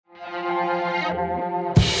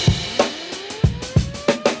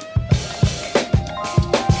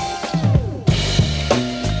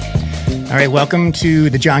All right, welcome to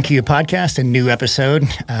the Johnkew podcast, a new episode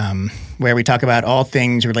where we talk about all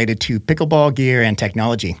things related to pickleball gear and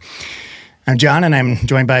technology. I'm John, and I'm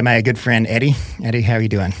joined by my good friend, Eddie. Eddie, how are you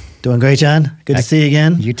doing? Doing great, John. Good to see you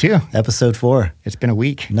again. You too. Episode 4. It's been a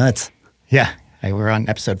week. Nuts. Yeah, we're on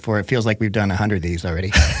episode 4. It feels like we've done 100 of these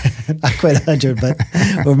already. Not quite 100, but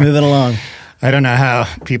we're moving along. I don't know how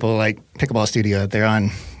people like Pickleball Studio, they're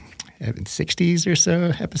on 60s or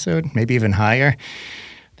so episode, maybe even higher.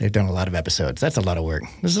 They've done a lot of episodes. That's a lot of work.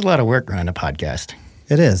 This is a lot of work running a podcast.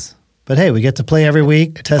 It is. But hey, we get to play every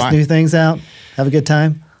week, test fun. New things out, have a good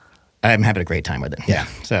time. I'm having a great time with it. Yeah.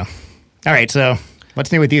 So, all right. So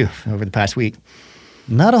what's new with you over the past week?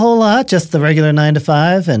 Not a whole lot, just the regular 9 to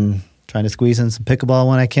 5 and trying to squeeze in some pickleball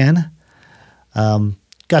when I can.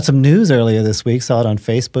 Got some news earlier this week. Saw it on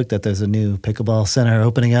Facebook that there's a new pickleball center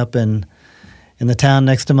opening up in the town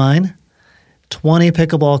next to mine. 20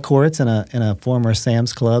 pickleball courts in a former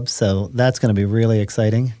Sam's Club, so that's going to be really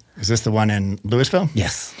exciting. Is this the one in Louisville?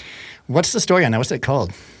 Yes. What's the story on that? What's it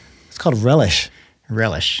called? It's called Relish.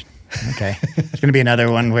 Relish. Okay. It's going to be another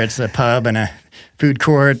one where it's a pub and a food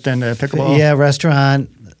court and a pickleball? Yeah, restaurant,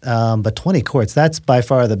 but 20 courts. That's by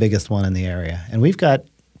far the biggest one in the area. And we've got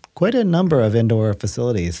quite a number of indoor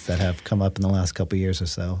facilities that have come up in the last couple of years or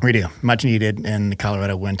so. We do. Much needed in the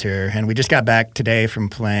Colorado winter. And we just got back today from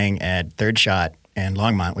playing at Third Shot in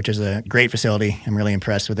Longmont, which is a great facility. I'm really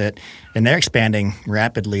impressed with it. And they're expanding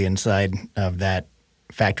rapidly inside of that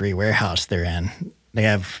factory warehouse they're in. They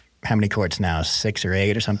have how many courts now? 6 or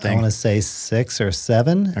 8 or something? I want to say 6 or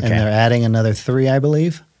 7, Okay. and they're adding another 3, I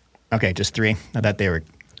believe. Okay, just 3. I thought they were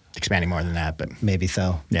expanding more than that, but Maybe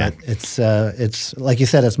so. Yeah. But it's like you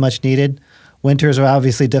said, it's much needed. Winters are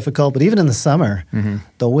obviously difficult, but even in the summer,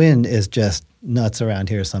 the wind is just nuts around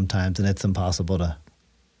here sometimes, and it's impossible to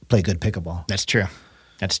play good pickleball. that's true.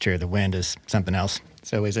 That's true. The wind is something else.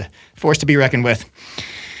 It's always a force to be reckoned with.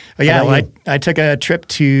 But yeah, How about well, I took a trip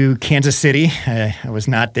to Kansas City. I was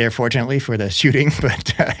not there, fortunately, for the shooting,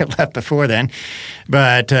 but I left before then.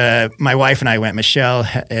 But my wife and I went. Michelle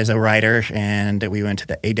is a writer, and we went to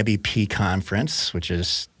the AWP conference, which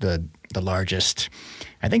is the largest,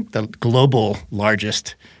 I think the global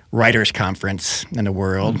largest writers conference in the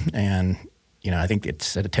world. And, I think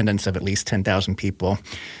it's an attendance of at least 10,000 people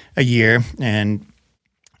a year. And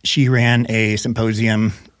she ran a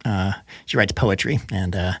symposium. She writes poetry,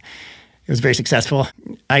 and it was very successful.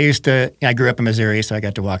 I grew up in Missouri, so I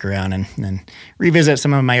got to walk around and revisit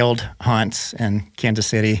some of my old haunts in Kansas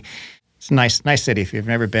City. It's a nice city. If you've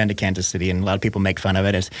never been to Kansas City, and a lot of people make fun of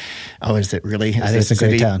it, is it really? I think it's a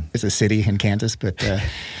great town. It's a city in Kansas, but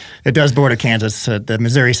it does border Kansas. The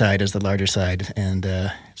Missouri side is the larger side, and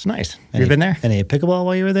it's nice. Have you been there? Any pickleball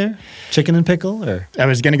while you were there? Chicken and pickle? Or I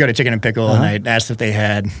was going to go to Chicken and Pickle, and I asked if they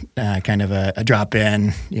had kind of a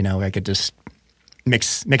drop-in, where I could just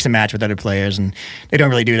mix and match with other players, and they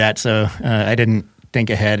don't really do that, so I didn't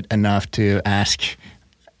think ahead enough to ask,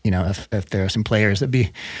 if there are some players that'd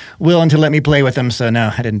be willing to let me play with them, so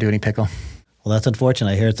no, I didn't do any pickle. Well, that's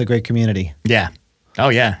unfortunate. I hear it's a great community. Yeah. Oh,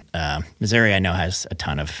 yeah. Missouri, I know, has a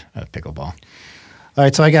ton of pickleball. All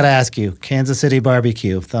right, so I got to ask you, Kansas City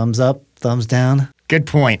barbecue, thumbs up, thumbs down? Good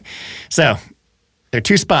point. So there are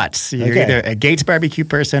 2 spots. You're Okay. either a Gates barbecue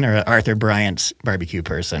person or an Arthur Bryant's barbecue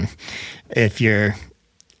person if you're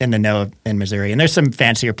in the know in Missouri. And there's some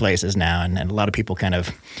fancier places now, and a lot of people kind of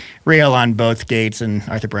rail on both Gates and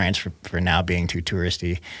Arthur Bryant's for now being too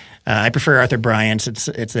touristy. I prefer Arthur Bryant's.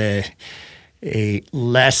 It's a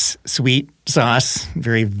less sweet sauce,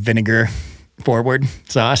 very vinegar forward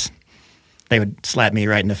sauce. They would slap me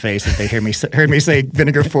right in the face if they heard me say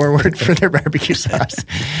vinegar forward for their barbecue sauce.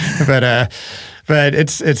 But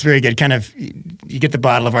it's very good. Kind of, you get the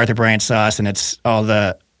bottle of Arthur Bryant sauce, and it's all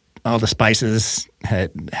the spices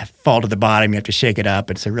fall to the bottom. You have to shake it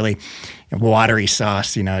up. It's a really watery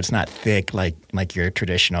sauce. It's not thick like your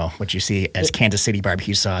traditional, what you see as Kansas City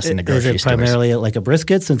barbecue sauce in the grocery Is it stores. primarily like a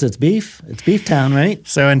brisket since it's beef? It's beef town, right?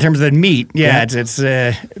 So in terms of the meat, Yeah. it's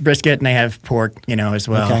brisket, and they have pork, as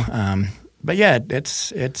well. Okay. But yeah,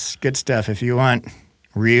 it's good stuff. If you want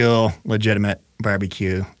real legitimate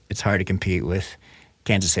barbecue, it's hard to compete with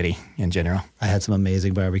Kansas City in general. I had some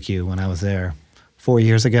amazing barbecue when I was there 4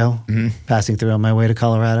 years ago, passing through on my way to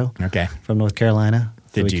Colorado Okay. from North Carolina.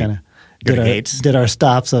 So Did we you kind of go to Gates? did our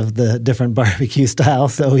stops of the different barbecue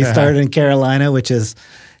styles. So we started in Carolina, which is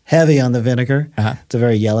heavy on the vinegar. It's a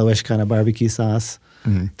very yellowish kind of barbecue sauce.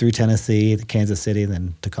 Through Tennessee, to Kansas City,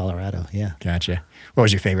 then to Colorado. Yeah. Gotcha. What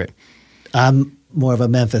was your favorite? I'm more of a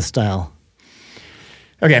Memphis style,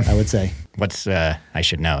 Okay. I would say. What's I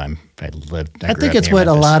should know. I think grew up it's near what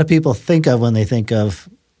a Memphis. lot of people think of when they think of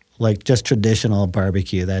like just traditional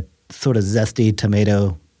barbecue, that sort of zesty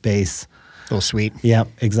tomato base. A little sweet. Yep,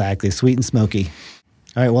 exactly. Sweet and smoky.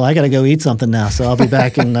 All right, well, I got to go eat something now, so I'll be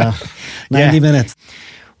back in 90 minutes.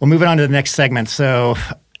 Well, moving on to the next segment. So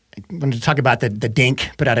I wanted to talk about the Dink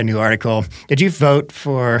put out a new article. Did you vote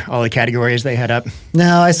for all the categories they had up?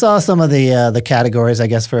 No, I saw some of the categories, I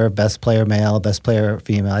guess, for best player male, best player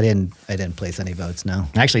female. I didn't place any votes, no.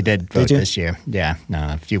 I actually did vote this year. Yeah, no,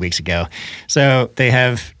 a few weeks ago. So they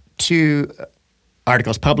have 2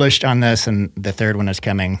 articles published on this, and the third one is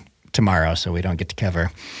coming tomorrow, so we don't get to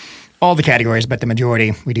cover all the categories, but the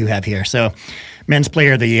majority we do have here. So men's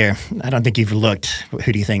player of the year. I don't think you've looked.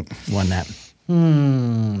 Who do you think won that?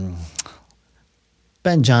 Ben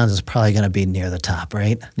Johns is probably going to be near the top,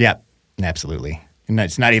 right? Yep, absolutely. And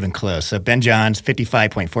it's not even close. So Ben Johns,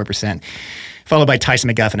 55.4%, followed by Tyson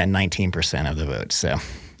McGuffin at 19% of the votes. So,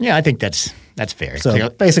 yeah, I think that's fair. So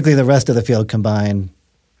basically the rest of the field combined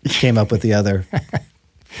came up with the other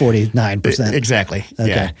 49%. Exactly. Okay.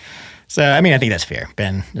 Yeah. So, I mean, I think that's fair.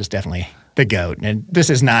 Ben is definitely the GOAT. And this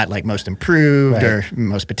is not like most improved or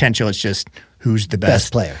most potential. It's just who's the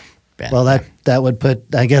best player. Ben. Well, that would put,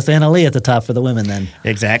 I guess, Anna Lee at the top for the women then.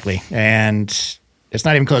 Exactly. And it's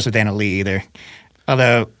not even close with Anna Lee either.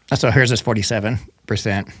 Although, so hers is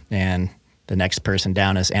 47%, and the next person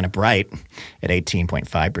down is Anna Bright at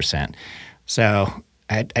 18.5%. So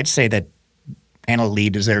I'd say that Anna Lee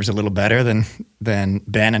deserves a little better than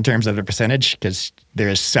Ben in terms of the percentage, because there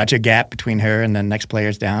is such a gap between her and the next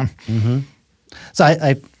players down. Mm-hmm. So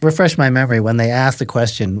I refreshed my memory. When they asked the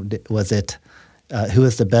question, was it who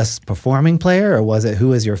is the best performing player, or was it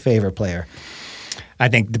who is your favorite player? I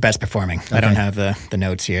think the best performing. Okay. I don't have the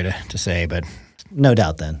notes here to say, but... No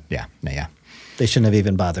doubt then. Yeah. They shouldn't have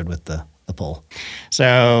even bothered with the poll.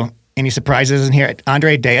 So any surprises in here?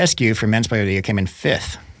 Andre Daescu for Men's Player of the Year came in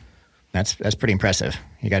 5th. That's pretty impressive.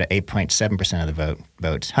 He got 8.7% of the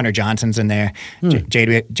votes. Hunter Johnson's in there.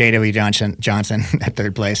 J.W. Johnson at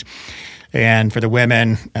 3rd place. And for the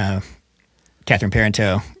women, Catherine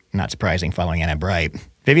Parenteau, not surprising, following Anna Bright.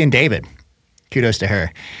 Vivian David, kudos to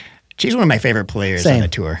her. She's one of my favorite players on the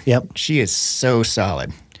tour. Yep. She is so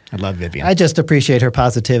solid. I love Vivian. I just appreciate her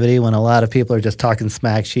positivity. When a lot of people are just talking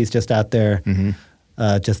smack, she's just out there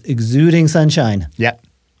just exuding sunshine. Yep.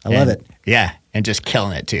 I love it. Yeah, and just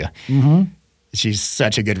killing it too. Mm-hmm. She's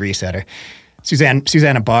such a good resetter.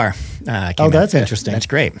 Susanna Barr. That's interesting. That's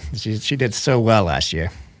great. She did so well last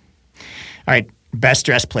year. All right, best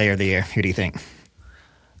dressed player of the year. Who do you think?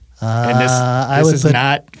 And this is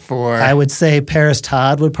not for... I would say Paris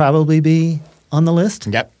Todd would probably be on the list.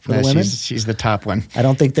 Yep. For the women. She's the top one. I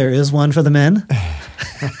don't think there is one for the men.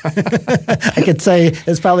 I could say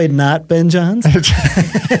it's probably not Ben Johns.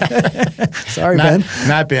 Sorry, Ben.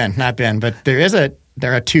 Not Ben. But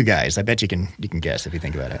there are 2 guys. I bet you can guess if you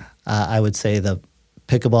think about it. I would say the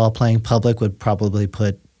pickleball playing public would probably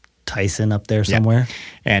put Tyson up there somewhere. Yep.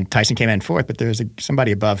 And Tyson came in 4th, but there's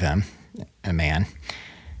somebody above him, a man.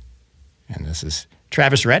 And this is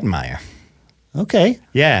Travis Rettenmeyer. Okay.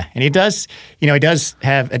 Yeah, and he does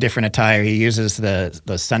have a different attire. He uses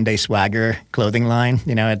the Sunday Swagger clothing line.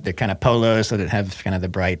 They're kind of polos, so that have kind of the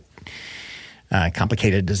bright,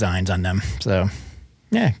 complicated designs on them. So,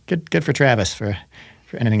 yeah, good for Travis for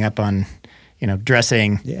ending up on,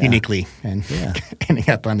 dressing uniquely and ending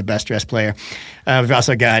up on the best dressed player. We've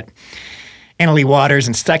also got Annalie Waters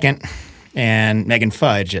in 2nd and Megan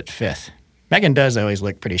Fudge at 5th. Megan does always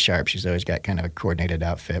look pretty sharp. She's always got kind of a coordinated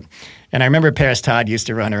outfit. And I remember Paris Todd used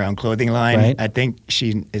to run her own clothing line. Right. I think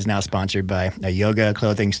she is now sponsored by a yoga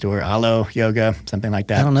clothing store, Alo Yoga, something like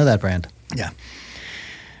that. I don't know that brand. Yeah.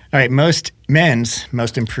 All right, men's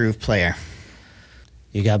most improved player.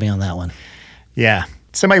 You got me on that one. Yeah.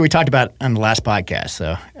 Somebody we talked about on the last podcast,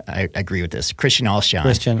 so I agree with this. Christian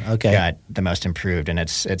Alshon okay. got the most improved, and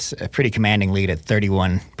it's a pretty commanding lead at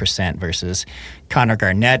 31% versus Connor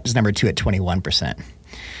Garnett is number 2 at 21%.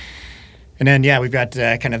 And then, we've got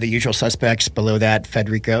kind of the usual suspects below that.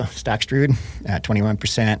 Federico Stockstrud at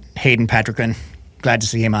 21%. Hayden Patricklin, glad to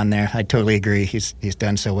see him on there. I totally agree. He's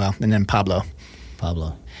done so well. And then Pablo.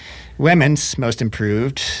 Women's most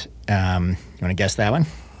improved. You want to guess that one?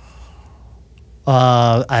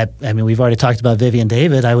 I mean, we've already talked about Vivian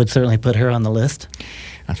David. I would certainly put her on the list.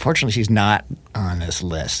 Unfortunately, she's not on this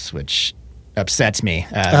list, which upsets me.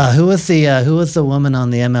 Who was the woman on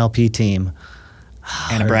the MLP team?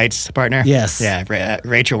 Anna Bright's partner? Yes. Yeah,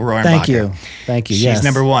 Rachel Rohrenbacher. Thank you. She's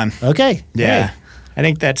number 1. Okay. Yeah. Great. I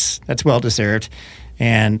think that's well deserved.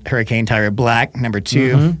 And Hurricane Tyra Black, number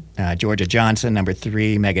 2. Georgia Johnson, number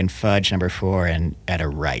 3. Megan Fudge, number 4. And Etta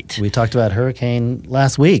Wright. We talked about Hurricane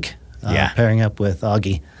last week. Pairing up with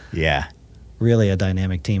Augie. Yeah. Really a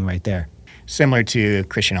dynamic team right there. similar to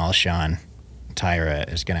Christian Alshon,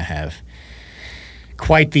 Tyra is going to have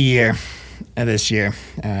quite the year this year.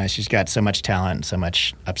 She's got so much talent, so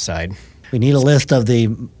much upside. We need a list of the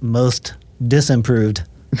most disimproved.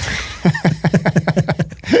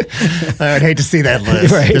 I would hate to see that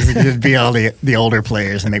list. Right. It'd be all the older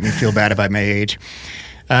players and make me feel bad about my age.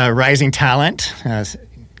 Rising talent.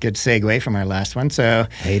 Good segue from our last one. So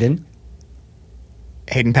Hayden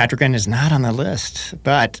Patrican is not on the list,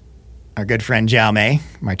 but our good friend Jaume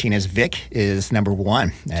Martinez Vic is number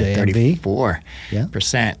one at JMV.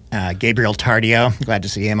 34%. Gabriel Tardio, glad to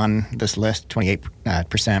see him on this list,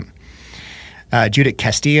 28%. Judith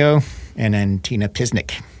Castillo, and then Tina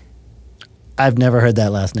Pisnik. I've never heard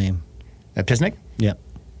that last name. Pisnik? Yep.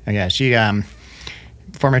 Oh, yeah, she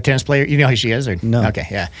former tennis player. You know who she is? Or? No. Okay,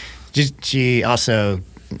 yeah. She also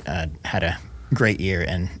had a great year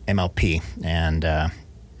in MLP and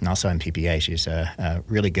also in PPA. She's a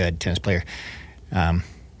really good tennis player.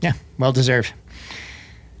 Yeah, well deserved.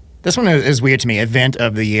 This one is weird to me. Event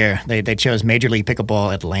of the year. They chose Major League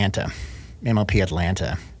Pickleball Atlanta, MLP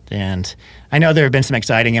Atlanta. And I know there have been some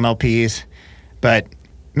exciting MLPs, but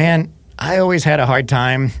man, I always had a hard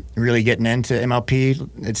time really getting into MLP.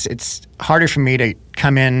 It's harder for me to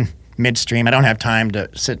come in midstream. I don't have time to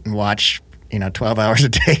sit and watch 12 hours a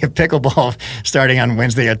day of pickleball starting on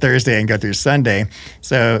Wednesday or Thursday and go through Sunday.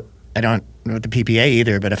 So I don't know the PPA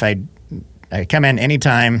either, but if I come in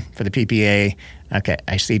anytime for the PPA, okay,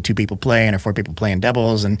 I see 2 people playing or 4 people playing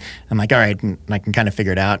doubles, and I'm like, all right, and I can kind of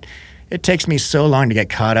figure it out. It takes me so long to get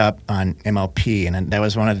caught up on MLP, and that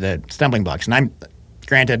was one of the stumbling blocks. And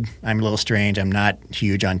granted, I'm a little strange. I'm not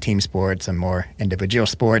huge on team sports. I'm more individual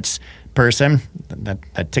sports person.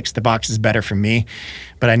 That ticks the boxes better for me.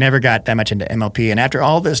 But I never got that much into MLP. And after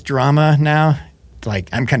all this drama now,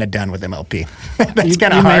 I'm kind of done with MLP. That's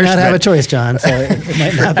kind of harsh. You may not have a choice, John, so it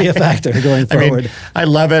might not be a factor going forward. I mean, I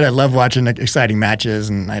love it. I love watching the exciting matches,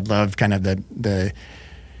 and I love kind of the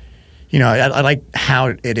I like how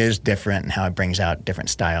it is different and how it brings out different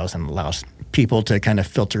styles and allows people to kind of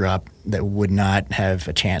filter up that would not have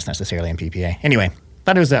a chance necessarily in PPA. Anyway,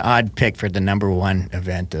 thought it was an odd pick for the number one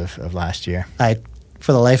event of last year. I,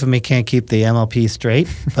 for the life of me, can't keep the MLP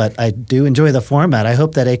straight, but I do enjoy the format. I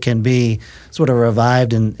hope that it can be sort of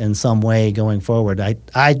revived in some way going forward.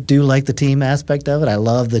 I do like the team aspect of it. I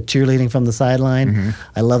love the cheerleading from the sideline. Mm-hmm.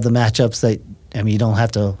 I love the matchups that, you don't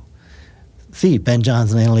have to see Ben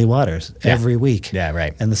Johns and Annalie Waters every week. Yeah,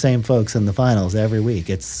 right. And the same folks in the finals every week.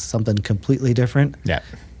 It's something completely different. Yeah.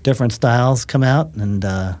 Different styles come out, and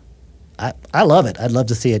I love it. I'd love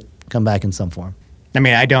to see it come back in some form. I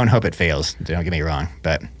mean, I don't hope it fails, don't get me wrong,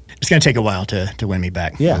 but it's going to take a while to win me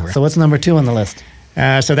back. Yeah, over. So what's number 2 on the list?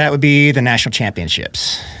 So that would be the National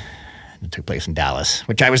Championships. It took place in Dallas,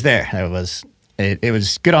 which I was there. It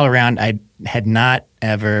was good all around. I had not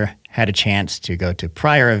ever had a chance to go to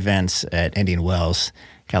prior events at Indian Wells,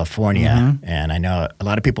 California, mm-hmm. and I know a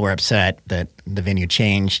lot of people were upset that the venue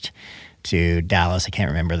changed to Dallas. I can't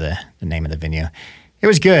remember the name of the venue. It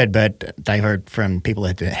was good, but I heard from people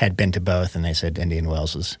that had been to both, and they said Indian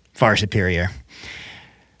Wells was far superior.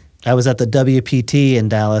 I was at the WPT in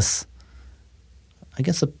Dallas, I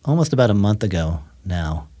guess almost about a month ago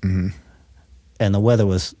now, mm-hmm. and the weather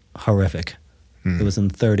was horrific. Mm-hmm. It was in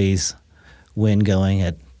 30s, wind going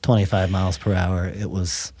at 25 miles per hour. It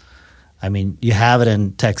was, you have it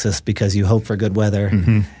in Texas because you hope for good weather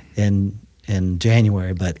mm-hmm. in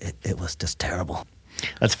January, but it was just terrible.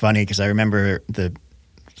 That's funny because I remember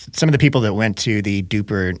some of the people that went to the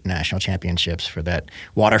Duper National Championships for that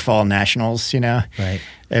Waterfall Nationals, Right.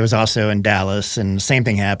 It was also in Dallas, and the same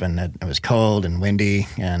thing happened. It was cold and windy,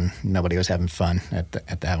 and nobody was having fun at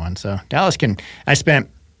that one. So Dallas I spent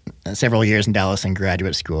several years in Dallas in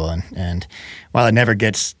graduate school, and while it never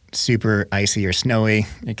gets super icy or snowy,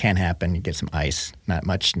 it can happen. You get some ice, not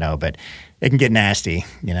much snow, but it can get nasty.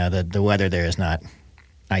 The weather there is not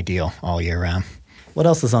ideal all year round. What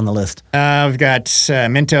else is on the list? We've got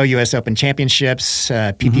Minto U.S. Open Championships,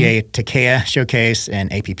 PPA mm-hmm. Takea Showcase,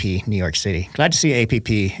 and APP New York City. Glad to see APP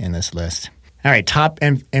in this list. All right, top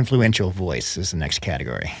influential voice is the next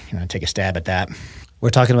category. You want to take a stab at that? We're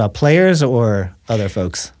talking about players or other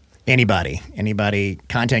folks? Anybody,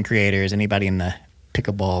 content creators, anybody in the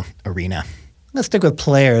pickleball arena. Let's stick with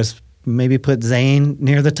players. Maybe put Zane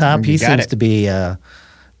near the top. He seems to be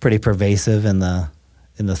pretty pervasive in the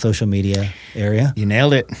social media area. You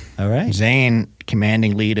nailed it. All right. Zane,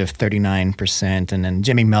 commanding lead of 39%, and then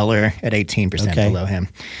Jimmy Miller at 18% below him.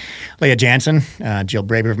 Leah Jansen, Jill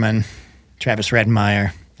Braverman, Travis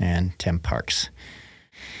Redenmeyer, and Tim Parks.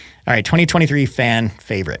 All right, 2023 fan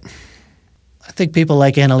favorite. I think people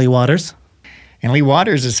like Annalie Waters. And Lee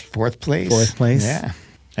Waters is fourth place. Fourth place. Yeah.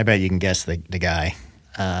 I bet you can guess the guy.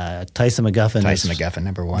 Tyson McGuffin. Tyson McGuffin,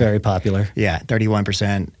 number one. Very popular. Yeah,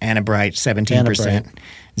 31%. Anna Bright, 17%.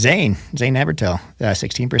 Zane Evertell,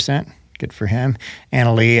 16%. Good for him.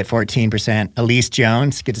 Anna Lee at 14%. Elise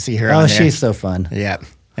Jones, good to see her on there. Oh, she's so fun. Yeah.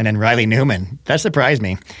 And then Riley Newman. That surprised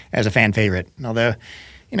me as a fan favorite. Although,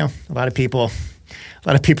 a lot of people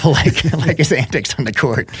like his antics on the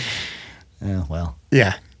court. Yeah, well.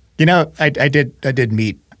 Yeah. I did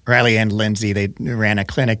meet Riley and Lindsay. They ran a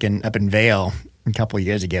clinic up in Vail a couple of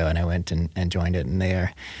years ago, and I went and joined it. And they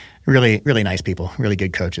are really, really nice people, really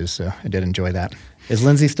good coaches. So I did enjoy that. Is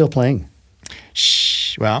Lindsay still playing?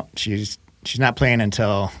 Well, she's not playing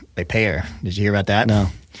until they pay her. Did you hear about that? No.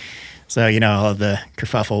 So, all of the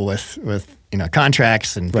kerfuffle with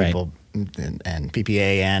contracts and right. people and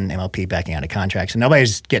PPA and MLP backing out of contracts. And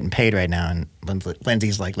nobody's getting paid right now. And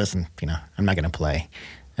Lindsay's like, listen, I'm not going to play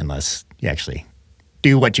unless you actually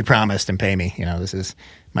do what you promised and pay me. This is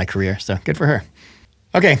my career. So good for her.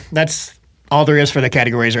 Okay, that's all there is for the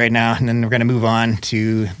categories right now. And then we're going to move on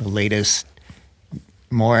to the latest,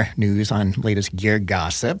 more news on latest gear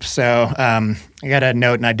gossip. So I got a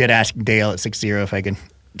note, and I did ask Dale at 60 if I could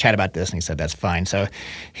chat about this, and he said that's fine. So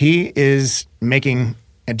he is making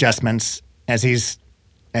adjustments as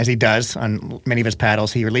he does on many of his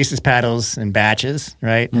paddles. He releases paddles in batches,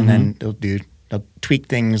 right? Mm-hmm. And then they'll tweak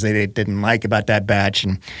things that they didn't like about that batch.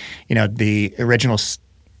 And the original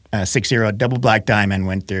 6-0 double black diamond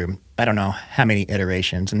went through I don't know how many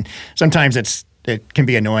iterations, and sometimes it can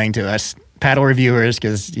be annoying to us paddle reviewers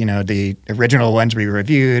because the original ones we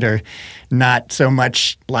reviewed are not so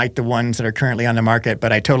much like the ones that are currently on the market.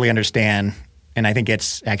 But I totally understand, and I think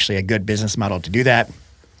it's actually a good business model to do that.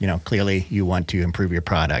 Clearly you want to improve your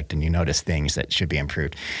product and you notice things that should be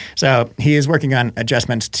improved. So he is working on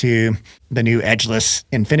adjustments to the new Edgeless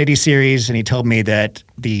Infinity series, and he told me that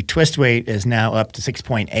the twist weight is now up to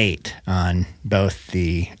 6.8 on both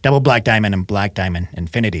the double black diamond and black diamond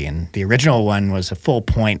Infinity, and the original one was a full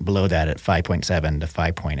point below that at 5.7 to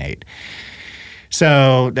 5.8.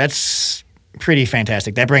 So that's pretty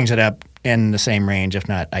fantastic. That brings it up in the same range, if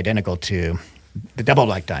not identical, to the double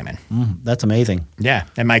black diamond. That's amazing. Yeah.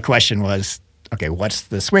 And my question was, okay, what's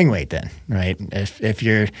the swing weight then, right? If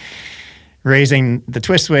you're raising the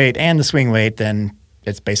twist weight and the swing weight, then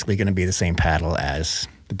it's basically going to be the same paddle as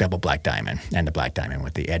the double black diamond and the black diamond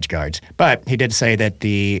with the edge guards. But he did say that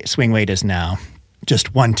the swing weight is now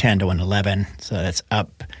just 110 to 111. So that's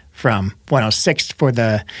up from 106 for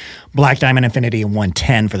the black diamond Infinity and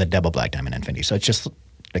 110 for the double black diamond Infinity. So it's just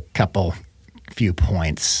a few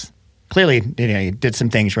points. Clearly, he did some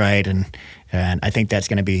things right, and I think that's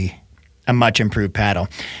going to be a much improved paddle.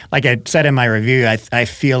 Like I said in my review, I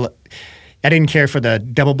feel I didn't care for the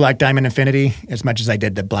double black diamond Infinity as much as I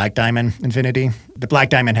did the black diamond Infinity. The black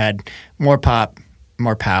diamond had more pop,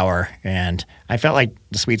 more power, and I felt like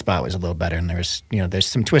the sweet spot was a little better. And there's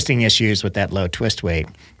some twisting issues with that low twist weight,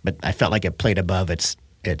 but I felt like it played above its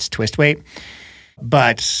twist weight.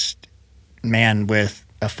 But man, with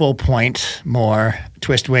a full point more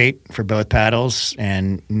twist weight for both paddles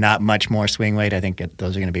and not much more swing weight, I think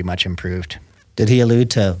those are going to be much improved. Did he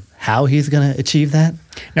allude to how he's going to achieve that?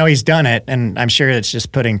 No, he's done it, and I'm sure it's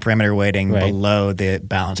just putting perimeter weighting below the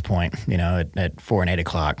balance point, at 4 and 8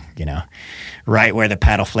 o'clock, right where the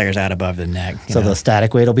paddle flares out above the neck. So the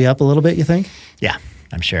static weight will be up a little bit, you think? Yeah,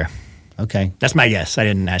 I'm sure. Okay. That's my guess. I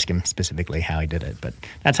didn't ask him specifically how he did it, but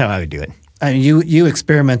that's how I would do it. I mean, you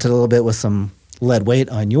experimented a little bit with some lead weight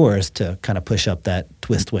on yours to kind of push up that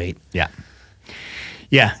twist weight. Yeah.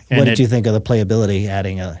 Yeah. What did you think of the playability,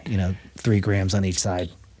 adding 3 grams on each side?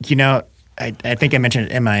 I think I mentioned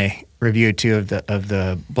it in my review too of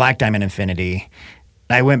the Black Diamond Infinity.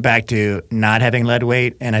 I went back to not having lead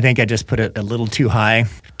weight, and I think I just put it a little too high.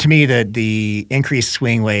 To me, the increased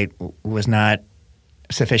swing weight was not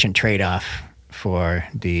a sufficient trade-off for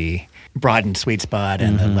the broadened sweet spot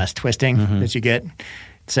and the less twisting that you get.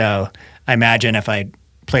 So I imagine if I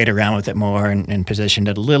played around with it more and positioned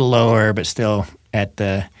it a little lower, but still at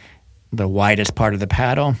the widest part of the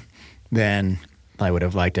paddle, then I would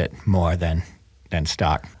have liked it more than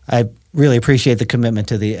stock. I really appreciate the commitment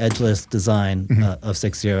to the edgeless design of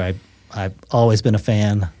 6.0. I've always been a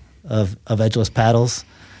fan of edgeless paddles,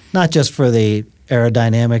 not just for the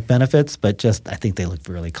aerodynamic benefits, but just I think they look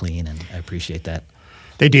really clean, and I appreciate that.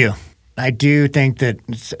 They do. I do think that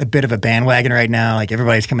it's a bit of a bandwagon right now. Like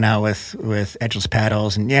everybody's coming out with edgeless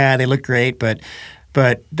paddles, and yeah, they look great, but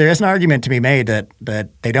But there is an argument to be made that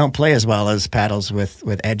they don't play as well as paddles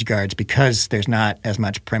with edge guards because there's not as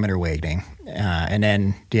much perimeter weighting. And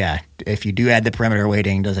then, if you do add the perimeter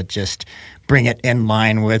weighting, does it just bring it in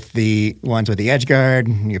line with the ones with the edge guard?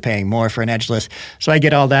 You're paying more for an edgeless. So I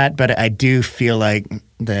get all that, but I do feel like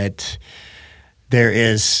that there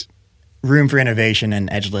is room for innovation in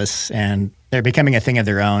edgeless, and they're becoming a thing of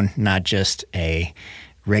their own, not just a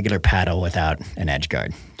regular paddle without an edge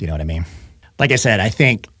guard. Do you know what I mean? Like I said, I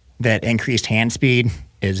think that increased hand speed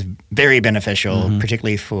is very beneficial,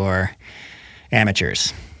 particularly for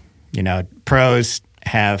amateurs. You know, pros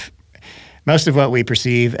have most of what we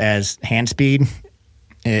perceive as hand speed.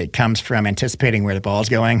 It comes from anticipating where the ball's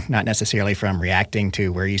going, not necessarily from reacting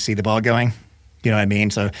to where you see the ball going. You know what I mean?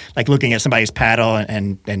 So like looking at somebody's paddle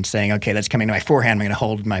and saying, okay, that's coming to my forehand. I'm going to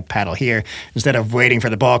hold my paddle here instead of waiting for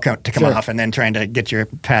the ball to come off and then trying to get your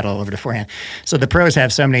paddle over to forehand. So the pros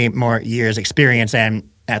have so many more years experience and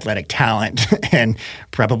athletic talent and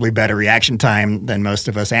probably better reaction time than most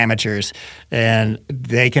of us amateurs. And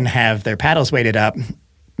they can have their paddles weighted up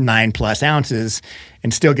 9+ ounces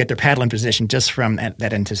and still get their paddle in position just from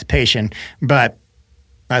that anticipation. But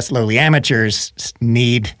us lowly amateurs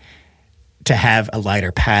need to have a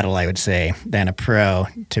lighter paddle, I would say, than a pro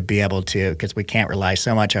to be able to, because we can't rely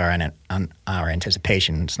so much on our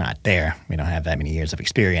anticipation. It's not there. We don't have that many years of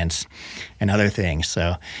experience and other things.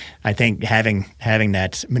 So I think having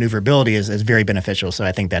that maneuverability is very beneficial. So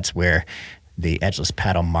I think that's where the edgeless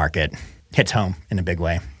paddle market hits home in a big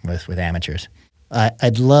way with amateurs.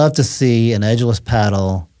 I'd love to see an edgeless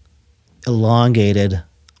paddle elongated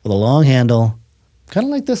with a long handle, kind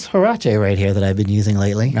of like this Huarache right here that I've been using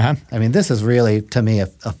lately. Uh-huh. I mean, this is really, to me, a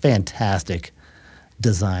fantastic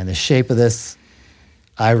design. The shape of this,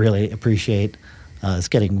 I really appreciate. It's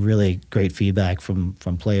getting really great feedback from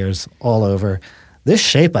players all over. This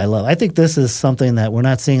shape I love. I think this is something that we're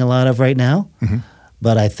not seeing a lot of right now,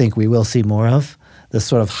 but I think we will see more of. This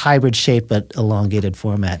sort of hybrid shape but elongated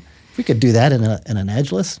format. If we could do that in an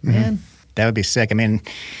edgeless, man. That would be sick. I mean,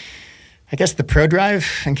 I guess the Pro Drive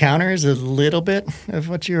encounters a little bit of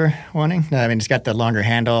what you were wanting. I mean, it's got the longer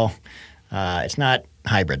handle. It's not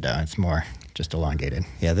hybrid, though. It's more just elongated.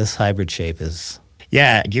 Yeah, this hybrid shape is...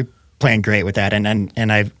 Yeah, you're playing great with that. And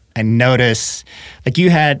I notice, like you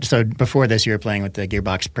had, so before this you were playing with the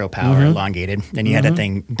Gearbox Pro Power elongated, and you had that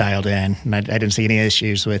thing dialed in. And I didn't see any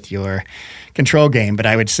issues with your control game, but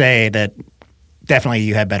I would say that definitely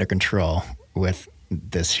you had better control with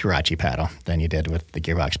this Huarache paddle than you did with the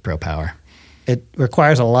Gearbox Pro Power. It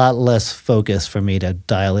requires a lot less focus for me to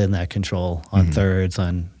dial in that control on thirds,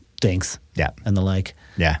 on dinks, and the like.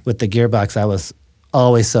 Yeah. With the Gearbox, I was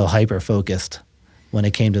always so hyper-focused when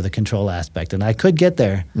it came to the control aspect, and I could get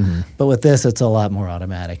there, but with this, it's a lot more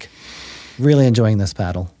automatic. Really enjoying this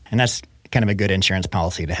paddle. And that's kind of a good insurance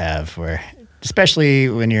policy to have, where, especially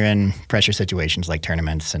when you're in pressure situations like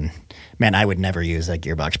tournaments. And man, I would never use a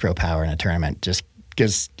Gearbox Pro Power in a tournament just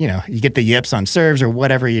because, you know, you get the yips on serves or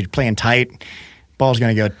whatever, you're playing tight, ball's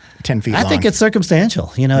going to go 10 feet long. I think it's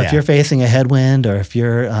circumstantial. You know, if you're facing a headwind or if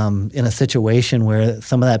you're in a situation where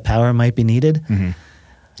some of that power might be needed,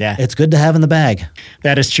 it's good to have in the bag.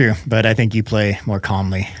 That is true, but I think you play more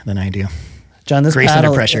calmly than I do. John, this Grace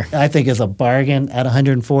paddle, under pressure. I think, is a bargain at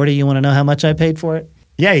 $140. You want to know how much I paid for it?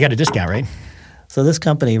 Yeah, you got a discount, right? So this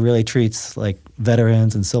company really treats like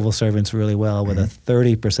veterans and civil servants really well with a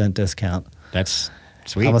 30% discount. That's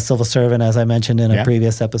sweet. I'm a civil servant, as I mentioned in a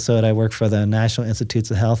previous episode. I work for the National Institutes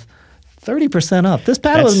of Health. 30% off. This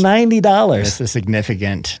paddle is $90. That's a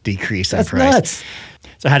significant decrease in price. Nuts.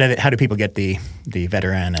 So how do people get the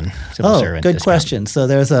veteran and civil servant good discount? question. So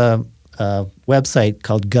there's a website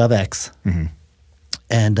called GovX.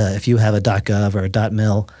 And if you have a .gov or a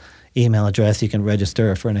 .mil email address, you can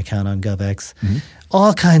register for an account on GovX.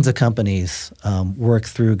 All kinds of companies work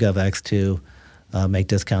through GovX to make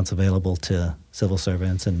discounts available to civil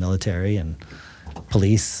servants and military and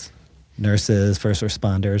police, nurses, first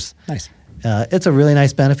responders. Nice. It's a really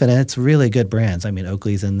nice benefit, and it's really good brands. I mean,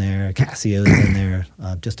 Oakley's in there, Casio's in there,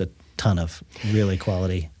 just a ton of really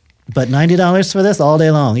quality. But $90 for this all day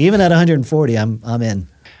long, even at $140, I'm in.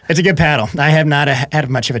 It's a good paddle. I have not had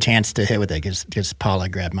much of a chance to hit with it because Paula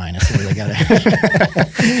grabbed mine as soon as I got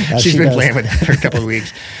it. She's been playing with it for a couple of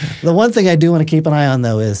weeks. The one thing I do want to keep an eye on,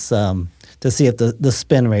 though, is to see if the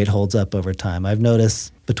spin rate holds up over time. I've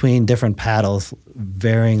noticed between different paddles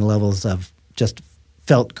varying levels of just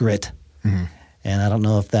felt grit. And I don't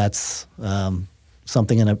know if that's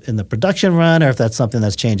something in the production run or if that's something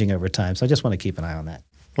that's changing over time. So I just want to keep an eye on that.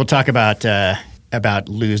 We'll talk about about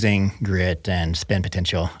losing grit and spin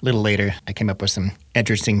potential. A little later, I came up with some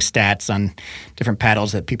interesting stats on different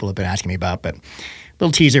paddles that people have been asking me about, but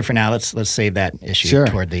little teaser for now. Let's save that issue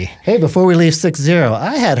toward the... Hey, before we leave 6-0,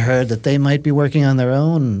 I had heard that they might be working on their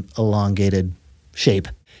own elongated shape.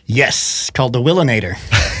 Yes, called the Willinator.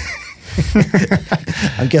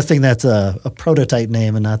 I'm guessing that's a prototype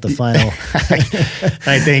name and not the final.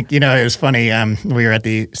 I think, it was funny. We were at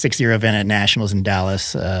the 6-0 event at Nationals in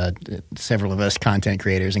Dallas. Several of us content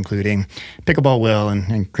creators, including Pickleball Will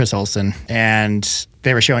and Chris Olson. And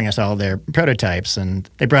they were showing us all their prototypes. And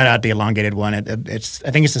they brought out the elongated one. I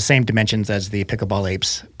think it's the same dimensions as the Pickleball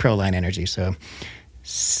Apes Pro Line Energy. So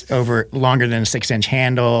over longer than a 6-inch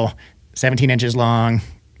handle, 17 inches long,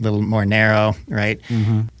 a little more narrow, right?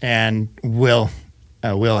 Mm-hmm. And Will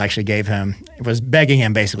actually was begging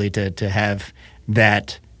him basically to have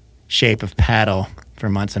that shape of paddle for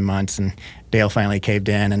months and months. And Dale finally caved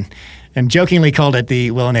in and jokingly called it the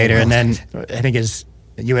Willinator. And then I think his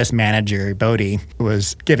U.S. manager, Bodie,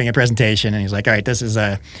 was giving a presentation, and he's like, all right, this is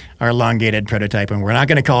our elongated prototype, and we're not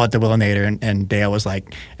going to call it the Willinator. And Dale was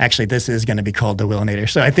like, actually, this is going to be called the Willinator.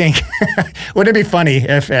 So I think, wouldn't it be funny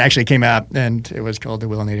if it actually came out and it was called the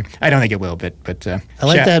Willinator? I don't think it will, but I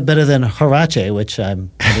like that better than Huarache, which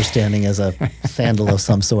I'm understanding is a sandal of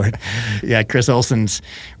some sort. Yeah, Chris Olson's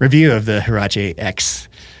review of the Huarache X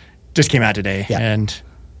just came out today, and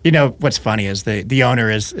what's funny is the owner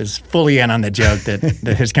is fully in on the joke that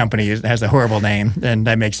his company has a horrible name, and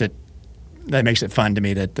that makes it fun to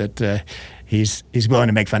me that he's willing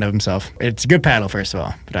to make fun of himself. It's a good paddle, first of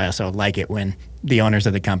all, but I also like it when the owners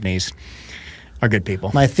of the companies are good people.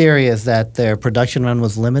 My theory is that their production run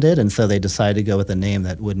was limited, and so they decided to go with a name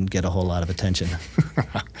that wouldn't get a whole lot of attention.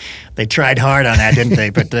 They tried hard on that, didn't they?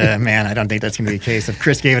 But man, I don't think that's going to be the case. If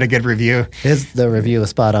Chris gave it a good review, the review was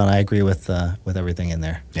spot on. I agree with everything in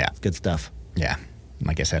there. Yeah, it's good stuff. Yeah,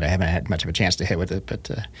 like I said, I haven't had much of a chance to hit with it, but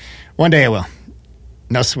one day I will.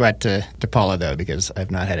 No sweat to Paula though, because I've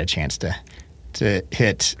not had a chance to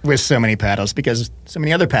hit with so many paddles because so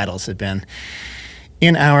many other paddles have been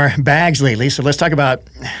in our bags lately. So let's talk about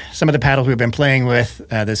some of the paddles we've been playing with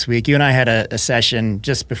this week. You and I had a session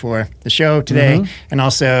just before the show today, and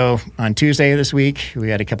also on Tuesday this week, we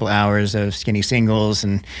had a couple hours of skinny singles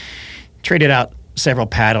and traded out several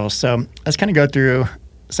paddles. So let's kind of go through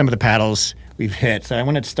some of the paddles we've hit. So I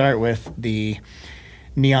wanted to start with the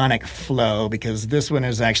Neonic Flow because this one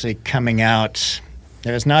is actually coming out.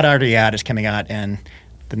 It's not already out. It's coming out in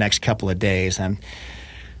the next couple of days. I'm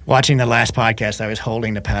watching the last podcast, I was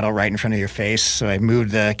holding the paddle right in front of your face, so I moved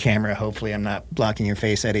the camera. Hopefully I'm not blocking your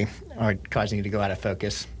face, Eddie, or causing you to go out of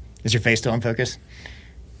focus. Is your face still in focus?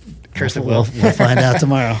 Curse it will. We'll find out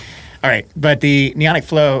tomorrow. All right, but the Neonic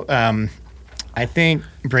Flow, I think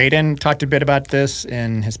Braden talked a bit about this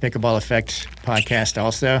in his Pickleball Effect podcast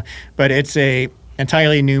also, but it's a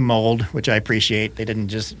entirely new mold, which I appreciate. They didn't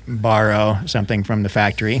just borrow something from the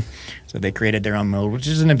factory. So they created their own mold, which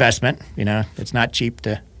is an investment. It's not cheap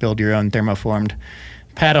to build your own thermoformed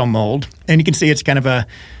paddle mold. And you can see it's kind of a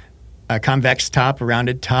convex top, a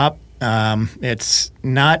rounded top.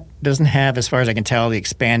 Doesn't have, as far as I can tell, the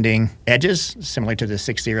expanding edges, similar to the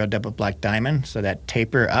 6-0 double black diamond, so that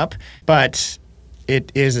taper up. But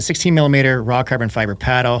it is a 16 millimeter raw carbon fiber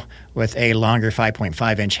paddle with a longer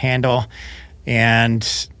 5.5 inch handle. And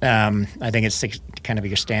I think it's kind of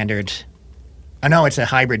your standard. Oh, no, it's a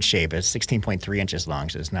hybrid shape. It's 16.3 inches long,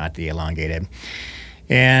 so it's not the elongated.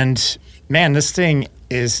 And, man, this thing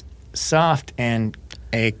is soft and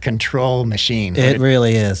a control machine. It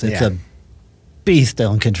really is. It's a beast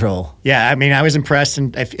on control. Yeah, I mean, I was impressed.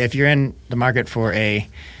 And if you're in the market for a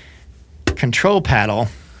control paddle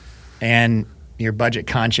and you're budget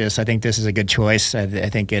conscious, I think this is a good choice. I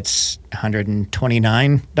think it's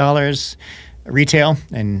 $129 retail,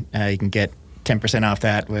 and you can get 10% off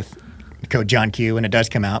that with code Johnkew when it does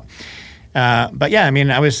come out. But yeah, I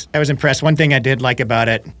mean, I was impressed. One thing I did like about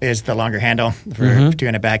it is the longer handle for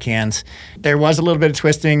two-handed backhands. There was a little bit of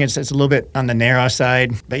twisting. It's a little bit on the narrow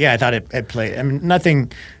side. But yeah, I thought it played. I mean,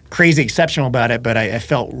 nothing crazy exceptional about it, but I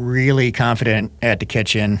felt really confident at the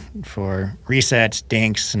kitchen for resets,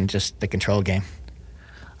 dinks, and just the control game.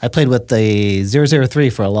 I played with the 003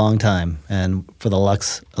 for a long time and for the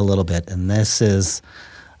Lux a little bit. And this is,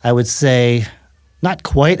 I would say, not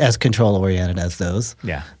quite as control-oriented as those.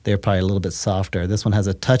 Yeah. They're probably a little bit softer. This one has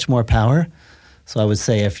a touch more power. So I would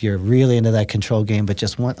say if you're really into that control game but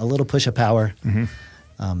just want a little push of power,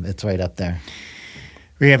 it's right up there.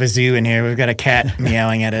 We have a zoo in here. We've got a cat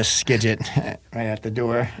meowing at us, Skidget, right at the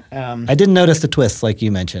door. I didn't notice the twists like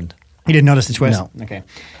you mentioned. You didn't notice the twist? No. Okay.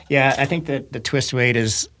 Yeah, I think that the twist weight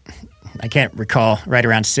is I can't recall, right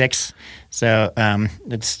around 6. So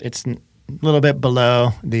it's a little bit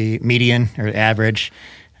below the median or average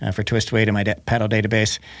for twist weight in my paddle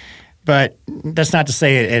database. But that's not to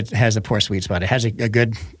say it has a poor sweet spot. It has a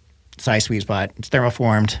good size sweet spot. It's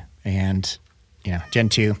thermoformed and, Gen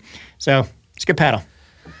 2. So it's a good paddle.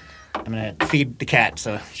 I'm going to feed the cat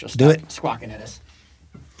so she'll stop squawking at us.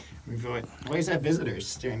 We always have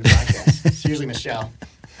visitors during the podcast. It's usually Michelle.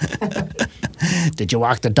 Did you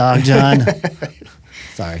walk the dog, John?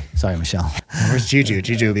 Sorry, Michelle. Where's Juju?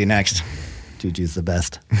 Juju will be next. Juju's the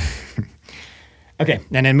best. Okay,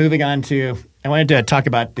 and then moving on to, I wanted to talk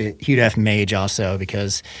about the Hugh F. Mage also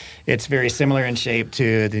because it's very similar in shape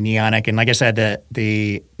to the Neonic. And like I said,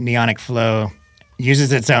 the Neonic Flow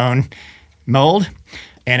uses its own mold,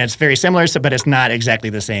 and it's very similar, but it's not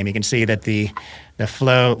exactly the same. You can see that the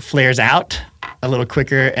Flow flares out a little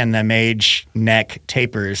quicker, and the Mage neck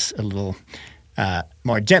tapers a little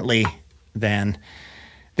more gently than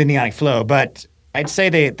the Neonic Flow. But I'd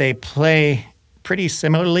say they play pretty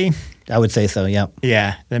similarly. I would say so, yeah.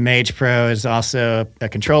 Yeah. The Mage Pro is also a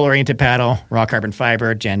control-oriented paddle, raw carbon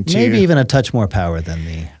fiber, Gen 2. Maybe even a touch more power than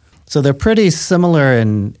the... So they're pretty similar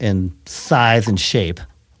in size and shape.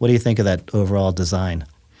 What do you think of that overall design?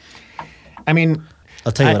 I mean...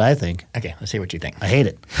 I'll tell you what I think. Okay, let's see what you think. I hate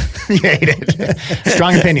it. You hate it.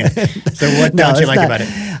 Strong opinion. So what don't you like about it?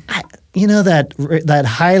 That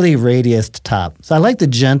highly radiused top. So I like the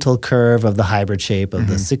gentle curve of the hybrid shape of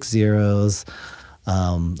the 6 zeros,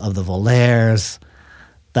 of the Volaires.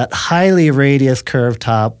 That highly radius curved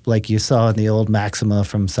top like you saw in the old Maxima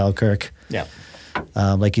from Selkirk. Yeah.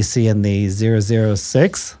 Like you see in the 006.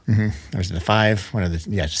 Mm-hmm. There's the 5, one of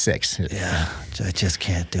the 6. Yeah, I just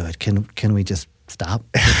can't do it. Can we just stop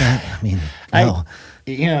with that? I mean, no.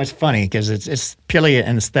 It's funny because it's purely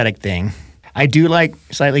an aesthetic thing. I do like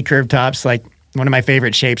slightly curved tops. Like one of my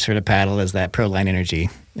favorite shapes for the paddle is that Proline Energy,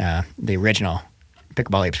 the original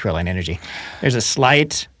Pickleball Apes Proline Energy. There's a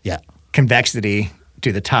slight convexity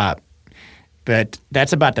to the top, but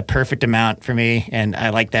that's about the perfect amount for me, and I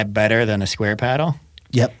like that better than a square paddle.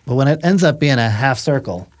 Yep, but when it ends up being a half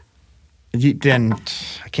circle, then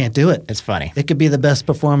I can't do it. It's funny. It could be the best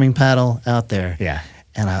performing paddle out there. Yeah.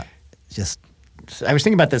 And I was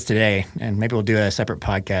thinking about this today, and maybe we'll do a separate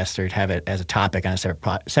podcast or have it as a topic on a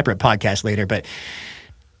separate podcast later. But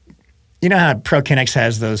you know how Pro Kinetics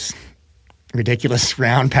has those ridiculous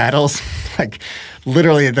round paddles? Like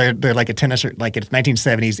literally, they're like a tennis, like a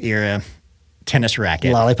 1970s era tennis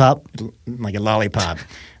racket, lollipop, like a lollipop,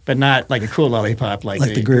 but not like a cool lollipop like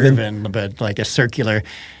the Groovin, but like a circular.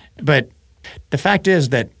 But the fact is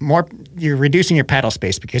that you're reducing your paddle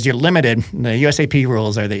space because you're limited. The USAP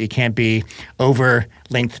rules are that you can't be over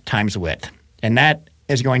length times width. And that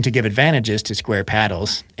is going to give advantages to square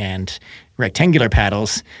paddles and rectangular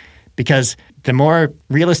paddles because the more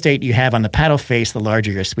real estate you have on the paddle face, the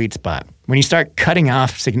larger your sweet spot. When you start cutting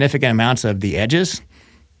off significant amounts of the edges,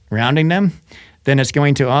 rounding them, then it's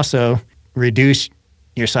going to also reduce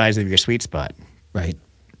your size of your sweet spot. Right.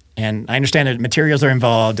 And I understand that materials are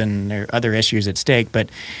involved and there are other issues at stake, but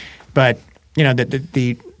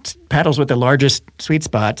the paddles with the largest sweet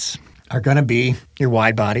spots are going to be your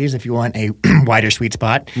wide bodies if you want a wider sweet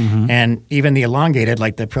spot, and even the elongated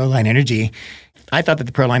like the Proline Energy. I thought that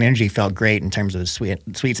the Proline Energy felt great in terms of the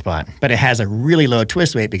sweet spot, but it has a really low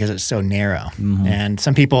twist weight because it's so narrow, and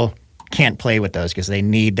some people can't play with those because they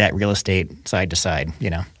need that real estate side to side.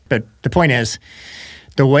 But the point is,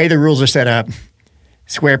 the way the rules are set up.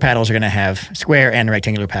 Square and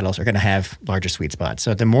rectangular paddles are going to have larger sweet spots.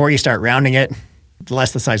 So the more you start rounding it, the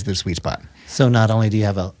less the size of the sweet spot. So not only do you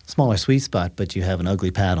have a smaller sweet spot, but you have an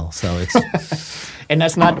ugly paddle. So it's and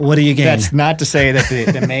that's not what do you gain? That's not to say that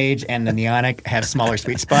the Mage and the Neonic have smaller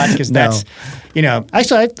sweet spots because that's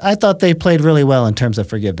Actually, I thought they played really well in terms of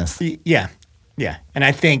forgiveness. Yeah, and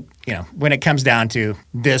I think when it comes down to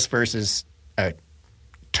this versus a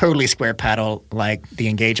totally square paddle like the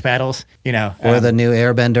Engage paddles, or the new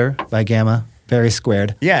Airbender by Gamma, very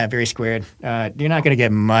squared. Yeah, very squared. You're not going to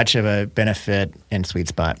get much of a benefit in sweet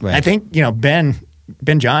spot. Right. I think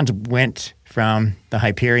Ben Johns went from the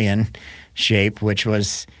Hyperion shape, which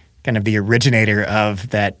was kind of the originator of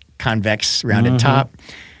that convex rounded top,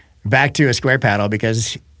 back to a square paddle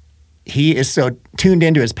because he is so tuned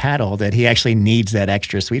into his paddle that he actually needs that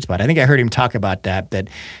extra sweet spot. I think I heard him talk about that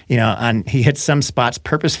he hit some spots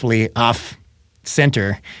purposefully off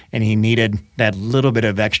center and he needed that little bit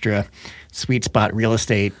of extra sweet spot real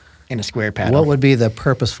estate in a square paddle. What would be the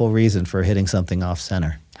purposeful reason for hitting something off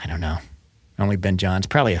center? I don't know. Only Ben Johns.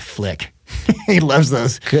 Probably a flick. He loves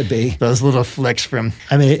those. Could be. Those little flicks from.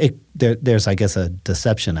 I mean, there's, I guess, a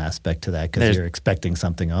deception aspect to that because There's- you're expecting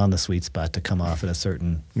something on the sweet spot to come off at a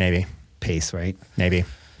certain Maybe. pace, right? Maybe.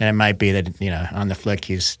 And it might be that, on the flick,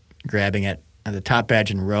 he's grabbing it at the top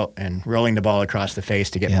edge and rolling the ball across the face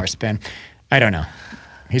to get more spin. I don't know.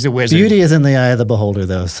 He's a wizard. Beauty is in the eye of the beholder,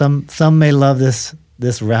 though. Some may love this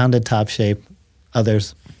rounded top shape.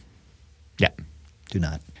 Others Yeah. do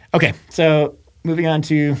not. Okay, so moving on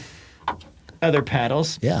to other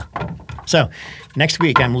paddles. Yeah. So next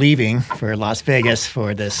week I'm leaving for Las Vegas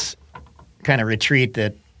for this kind of retreat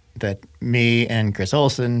that me and Chris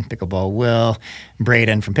Olson, Pickleball Will,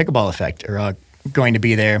 Braden from Pickleball Effect are all going to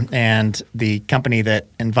be there. And the company that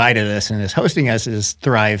invited us and is hosting us is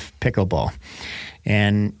Thrive Pickleball.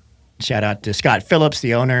 And shout out to Scott Phillips,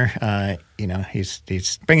 the owner.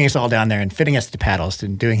 He's bringing us all down there and fitting us to paddles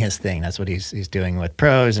and doing his thing. That's what he's doing with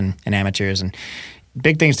pros and amateurs, and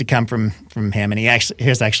big things to come from him. And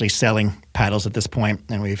he's actually selling paddles at this point.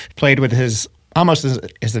 And we've played with almost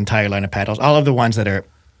his entire line of paddles, all of the ones that are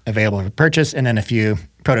available for purchase, and then a few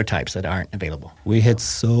prototypes that aren't available. We hit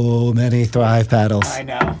so many Thrive paddles. I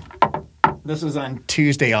know. This was on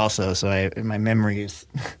Tuesday also, so my memory is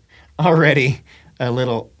already a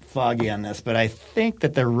little foggy on this. But I think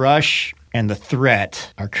that the Rush and the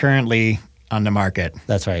Threat are currently on the market.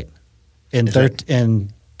 That's right. In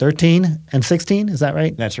 13 and 16, is that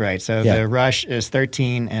right? That's right. So Yeah. the Rush is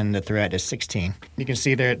 13 and the Threat is 16. You can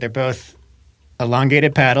see they're both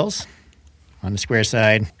elongated paddles on the square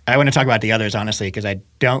side. I want to talk about the others, honestly, because I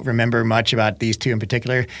don't remember much about these two in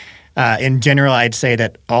particular. In general, I'd say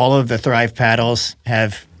that all of the Thrive paddles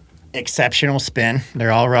have exceptional spin.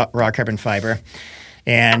 They're all raw carbon fiber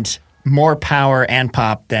and more power and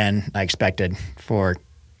pop than I expected for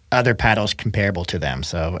other paddles comparable to them.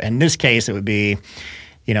 So in this case, it would be,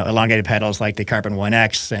 elongated paddles like the Carbon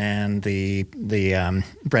 1X and the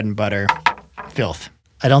Bread and Butter Filth.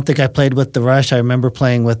 I don't think I played with the Rush. I remember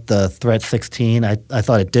playing with the Threat 16. I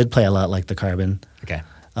thought it did play a lot like the Carbon. Okay.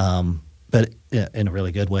 But in a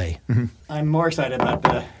really good way. Mm-hmm. I'm more excited about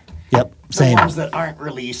the Same. ones that aren't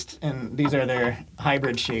released, and these are their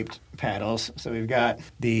hybrid-shaped paddles. So we've got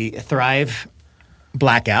the Thrive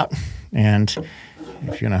Blackout, and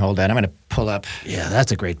if you're going to hold that, I'm going to pull up. Yeah,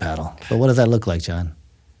 that's a great paddle. But what does that look like, John,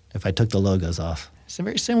 if I took the logos off? It's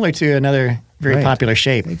very similar to another very popular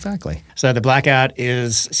shape. Exactly. So the Blackout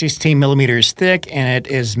is 16 millimeters thick, and it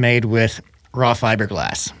is made with raw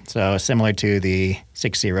fiberglass, so similar to the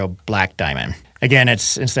 6-0 Black Diamond. Again,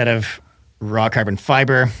 it's instead of raw carbon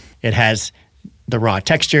fiber, it has the raw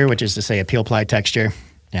texture, which is to say a peel ply texture.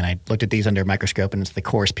 And I looked at these under a microscope, and it's the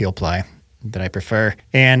coarse peel ply that I prefer.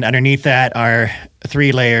 And underneath that are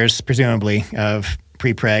 3 layers, presumably, of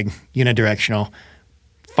pre-preg unidirectional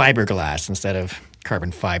fiberglass instead of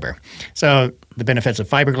carbon fiber. So the benefits of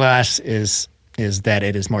fiberglass is that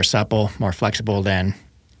it is more supple, more flexible than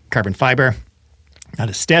carbon fiber, not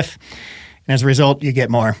as stiff. And as a result, you get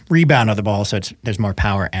more rebound of the ball, so there's more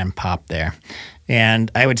power and pop there.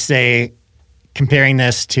 And I would say, comparing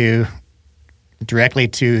this directly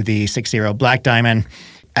to the 6-0 Black Diamond,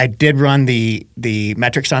 I did run the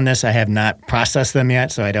metrics on this. I have not processed them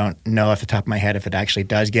yet, so I don't know off the top of my head if it actually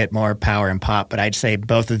does get more power and pop. But I'd say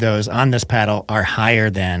both of those on this paddle are higher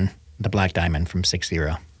than the Black Diamond from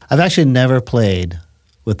 6-0. I've actually never played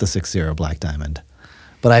with the 6-0 Black Diamond,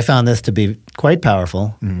 but I found this to be quite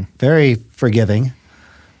powerful, very forgiving.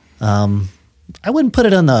 I wouldn't put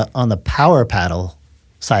it on the power paddle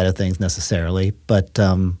side of things necessarily, but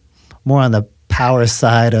more on the power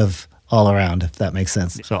side of all around, if that makes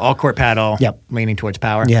sense. So all court paddle, leaning towards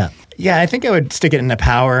power. Yeah. Yeah, I think I would stick it in the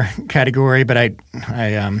power category, but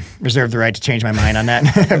I reserve the right to change my mind on that.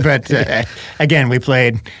 But again,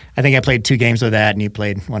 I think I played 2 games with that, and you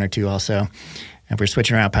played 1 or 2 also. And we're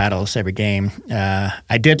switching around paddles every game.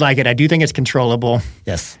 I did like it. I do think it's controllable.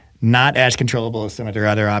 Yes. Not as controllable as some of their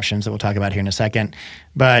other options that we'll talk about here in a second.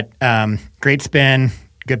 But great spin,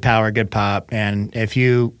 good power, good pop. And if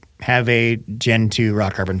you have a Gen 2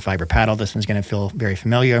 raw carbon fiber paddle, this one's going to feel very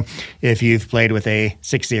familiar. If you've played with a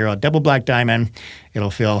 6-0 double Black Diamond,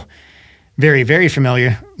 it'll feel very, very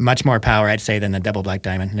familiar. Much more power, I'd say, than the double Black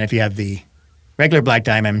Diamond. And if you have the regular Black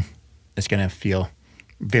Diamond, it's going to feel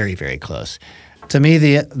very, very close. To me,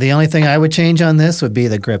 the only thing I would change on this would be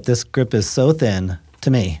the grip. This grip is so thin,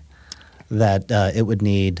 to me, that it would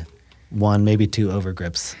need 1, maybe 2 over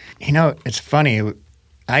grips. It's funny.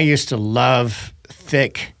 I used to love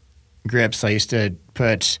thick grips. I used to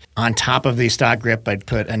put on top of the stock grip, I'd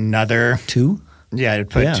put another 2? Yeah, I'd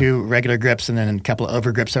put 2 regular grips and then a couple of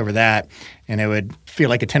over grips over that, and it would feel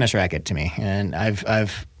like a tennis racket to me. And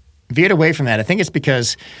I've veered away from that. I think it's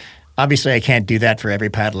because Obviously, I can't do that for every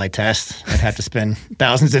paddle I test. I'd have to spend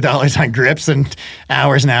thousands of dollars on grips and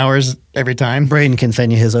hours every time. Braden can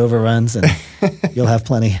send you his overruns, and you'll have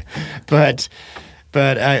plenty. But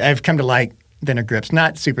I've come to like thinner grips,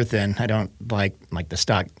 not super thin. I don't like the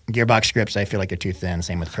stock gearbox grips. I feel like they're too thin.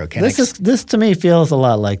 Same with Pro Kinetics. This to me feels a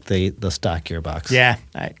lot like the stock gearbox. Yeah,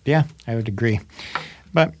 I would agree.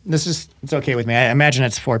 But it's okay with me. I imagine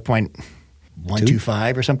it's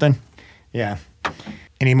 4.125 or something. Yeah.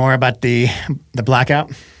 Any more about the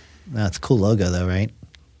Blackout? That's a cool logo though, right?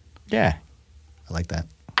 Yeah. I like that.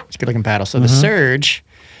 It's a good looking paddle. So the Surge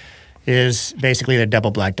is basically the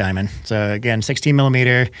double black diamond. So again, 16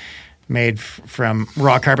 millimeter, made from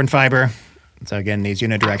raw carbon fiber. So again, these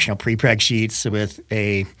unidirectional pre-preg sheets with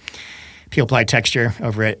a peel ply texture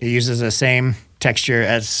over it. It uses the same texture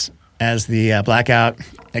as the Blackout.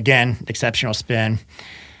 Again, exceptional spin.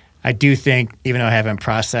 I do think, even though I haven't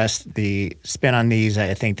processed the spin on these,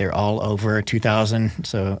 I think they're all over 2,000,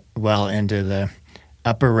 so well into the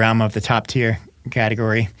upper realm of the top tier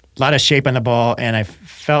category. A lot of shape on the ball, and I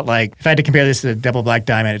felt like if I had to compare this to the double black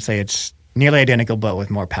diamond, I'd say it's nearly identical, but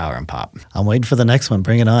with more power and pop. I'm waiting for the next one.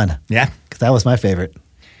 Bring it on. Yeah. Because that was my favorite,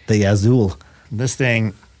 the Azul. This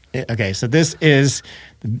thing, okay, so this is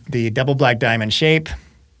the double black diamond shape.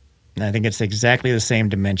 And I think it's exactly the same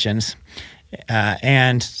dimensions.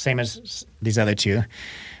 And same as these other two,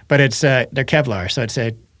 but they're Kevlar, so it's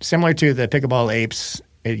similar to the Pickleball Apes.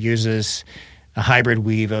 It uses a hybrid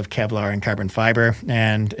weave of Kevlar and carbon fiber,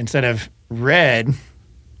 and instead of red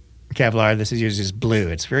Kevlar, this uses blue.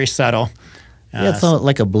 It's very subtle. Yeah, it's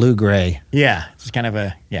like a blue-gray. Yeah, it's kind of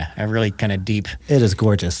a really kind of deep. It is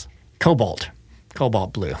gorgeous. Cobalt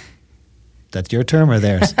blue. That's your term or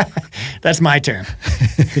theirs? That's my term.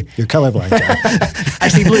 You're colorblind, John. I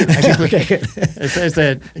see blue. Okay. It's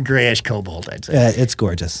a grayish cobalt, I'd say. It's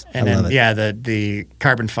gorgeous. And I then, love it. the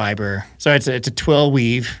carbon fiber. So it's a twill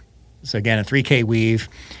weave. So again, a 3K weave.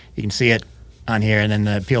 You can see it on here, and then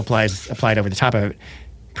the peel ply is applied over the top of it.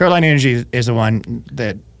 Proline Energy is the one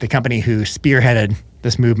that the company who spearheaded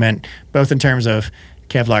this movement, both in terms of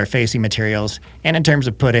Kevlar facing materials and in terms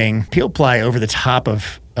of putting peel ply over the top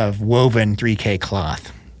of woven 3K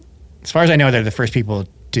cloth. As far as I know, they're the first people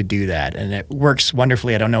to do that, and it works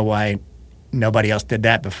wonderfully. I don't know why nobody else did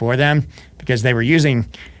that before them, because they were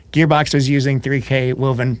Gearbox was using 3K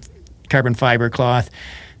woven carbon fiber cloth.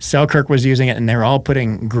 Selkirk was using it, and they're all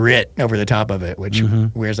putting grit over the top of it, which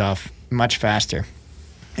wears off much faster.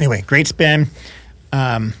 Anyway, great spin.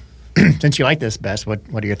 Since you like this, Bess, what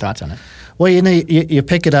are your thoughts on it? Well, you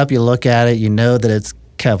pick it up, you look at it, you know that it's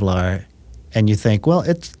Kevlar, and you think, well,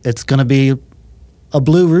 it's going to be a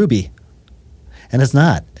blue ruby. And it's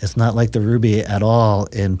not. It's not like the ruby at all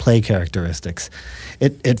in play characteristics.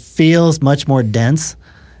 It feels much more dense.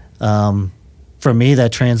 For me,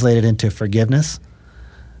 that translated into forgiveness.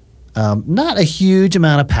 Not a huge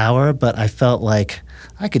amount of power, but I felt like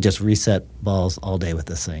I could just reset balls all day with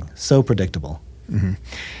this thing. So predictable. Mm-hmm.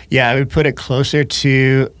 Yeah, I would put it closer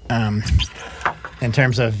to, in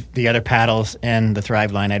terms of the other paddles in the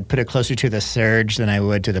Thrive line, I'd put it closer to the Surge than I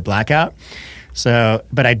would to the Blackout. So,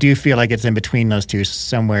 but I do feel like it's in between those two,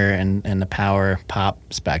 somewhere in the power pop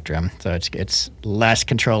spectrum. So it's less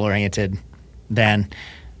control oriented than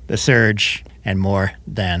the Surge and more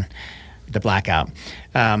than the Blackout.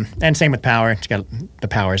 And same with power. It's got the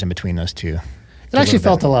powers in between those two. It actually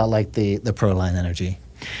felt a lot like the Proline Energy.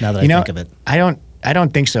 Now that I think of it, I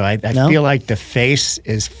don't think so. I No? feel like the face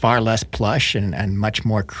is far less plush and much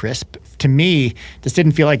more crisp. To me, this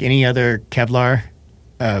didn't feel like any other Kevlar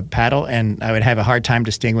paddle, and I would have a hard time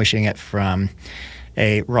distinguishing it from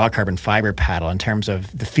a raw carbon fiber paddle in terms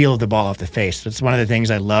of the feel of the ball off the face. That's one of the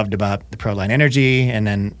things I loved about the Proline Energy, and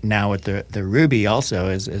then now with the Ruby also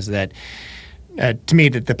is that to me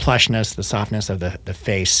that the plushness, the softness of the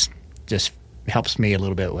face just helps me a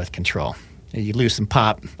little bit with control. You lose some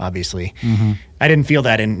pop, obviously. Mm-hmm. I didn't feel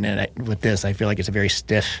that with this. I feel like it's a very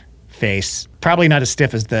stiff face. Probably not as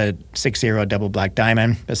stiff as the 6.0 double black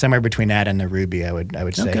diamond, but somewhere between that and the Ruby, I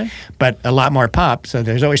would say. Okay. But a lot more pop, so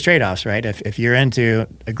there's always trade-offs, right? If you're into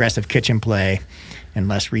aggressive kitchen play and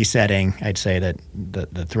less resetting, I'd say that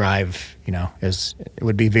the Thrive,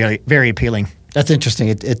 would be very, very appealing. That's interesting.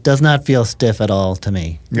 It does not feel stiff at all to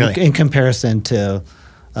me. Really? In comparison to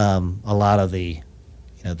a lot of the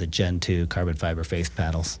Gen 2 carbon fiber face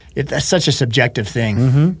paddles. That's such a subjective thing.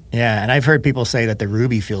 Mm-hmm. Yeah, and I've heard people say that the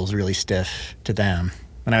Ruby feels really stiff to them.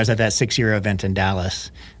 When I was at that 6-year event in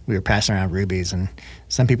Dallas, we were passing around Rubies, and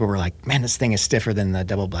some people were like, man, this thing is stiffer than the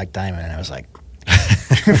double black diamond. And I was like,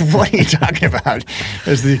 what are you talking about? It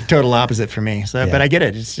was the total opposite for me. So, yeah. But I get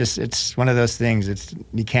it. It's one of those things.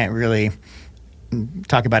 You can't really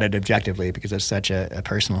talk about it objectively because it's such a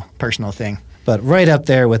personal thing. But right up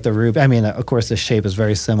there with the Ruby. I mean, of course, the shape is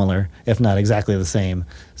very similar, if not exactly the same.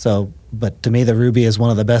 So, but to me, the Ruby is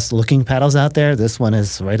one of the best looking paddles out there. This one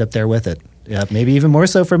is right up there with it. Yeah, maybe even more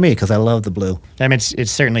so for me because I love the blue. I mean,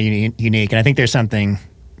 it's certainly unique, and I think there's something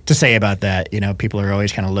to say about that. You know, people are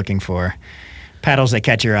always kind of looking for paddles that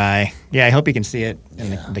catch your eye. Yeah, I hope you can see it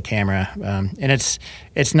in the camera. And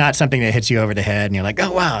it's not something that hits you over the head and you're like,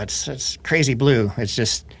 oh, wow, it's crazy blue. It's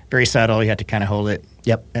just very subtle. You have to kind of hold it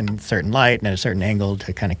in a certain light and at a certain angle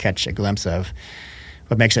to kind of catch a glimpse of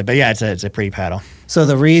what makes it. But yeah, it's a pretty paddle. So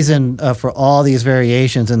the reason for all these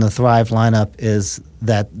variations in the Thrive lineup is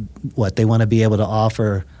that, they want to be able to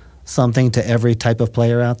offer something to every type of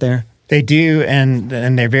player out there? They do, and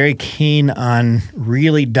they're very keen on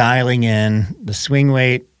really dialing in the swing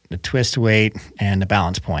weight, the twist weight, and the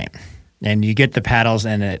balance point. And you get the paddles,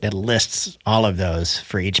 and it lists all of those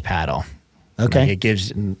for each paddle. Okay. Like it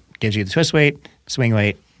gives you the twist weight, swing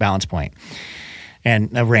weight, balance point, and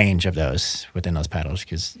a range of those within those paddles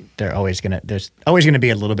because there's always gonna be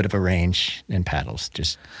a little bit of a range in paddles.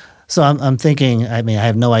 So I'm thinking. I mean, I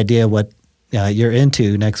have no idea what you're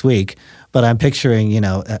into next week. But I'm picturing,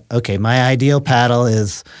 okay, my ideal paddle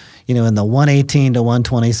is, in the 118 to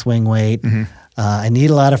 120 swing weight. Mm-hmm. I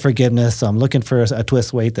need a lot of forgiveness, so I'm looking for a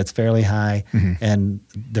twist weight that's fairly high, and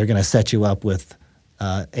they're going to set you up with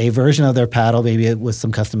a version of their paddle, maybe with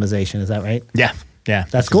some customization. Is that right? Yeah,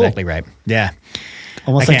 that's cool. Exactly right. Yeah,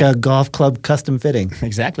 almost like a golf club custom fitting.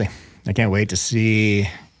 Exactly. I can't wait to see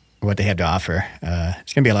what they have to offer.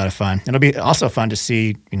 It's going to be a lot of fun. It'll be also fun to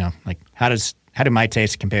see, like how do my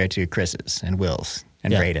tastes compare to Chris's and Will's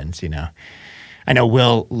and Braden's, I know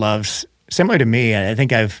Will loves, similar to me, I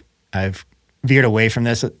think I've veered away from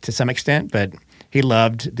this to some extent, but he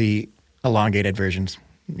loved the elongated versions,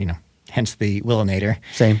 hence the Willinator.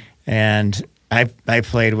 Same. And I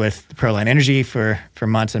played with Proline Energy for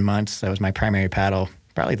months and months. That was my primary paddle,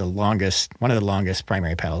 probably one of the longest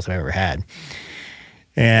primary paddles I've ever had.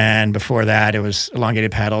 And before that, it was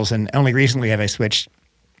elongated paddles, and only recently have I switched.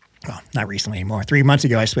 Well, not recently anymore. 3 months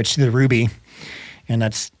ago, I switched to the Ruby, and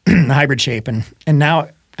that's the hybrid shape. And now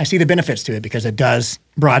I see the benefits to it because it does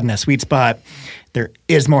broaden a sweet spot. There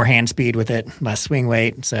is more hand speed with it, less swing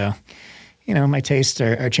weight. So, my tastes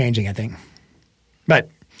are changing, I think. But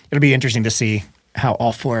it'll be interesting to see how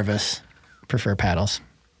all four of us prefer paddles.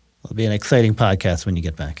 It'll be an exciting podcast when you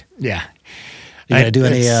get back. Yeah. You going to do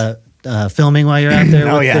any filming while you're out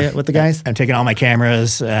there with the guys? I'm taking all my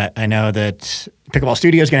cameras. I know that Pickleball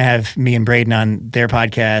Studio is going to have me and Braden on their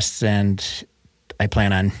podcasts, and I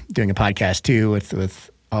plan on doing a podcast too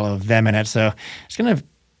with all of them in it. So it's going to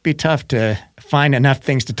be tough to find enough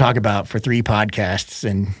things to talk about for 3 podcasts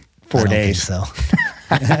in 4 days. I don't think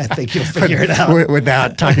so. I think you'll figure it out.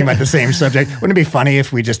 Without talking about the same subject. Wouldn't it be funny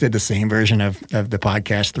if we just did the same version of the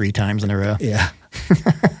podcast 3 times in a row? Yeah.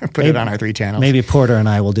 Put it on our 3 channels. Maybe Porter and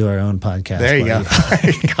I will do our own podcast. There you go.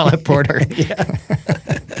 Call it Porter. Yeah.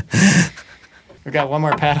 We've got one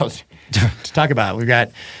more paddle to talk about. We've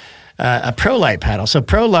got a ProLite paddle. So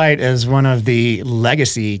ProLite is one of the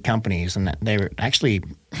legacy companies, and they were actually,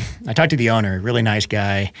 I talked to the owner, really nice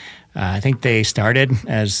guy. I think they started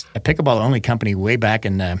as a pickleball-only company way back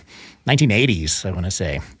in the 1980s, I want to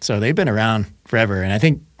say. So they've been around forever, and I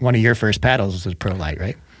think one of your first paddles was ProLite,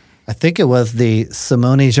 right? I think it was the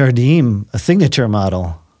Simone Jardim, a signature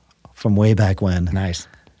model from way back when. Nice.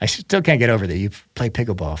 I still can't get over that. You've played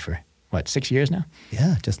pickleball for, 6 years now?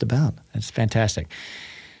 Yeah, just about. That's fantastic.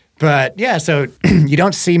 But yeah, so you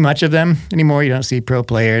don't see much of them anymore. You don't see pro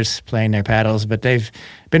players playing their paddles, but they've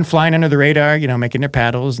been flying under the radar, making their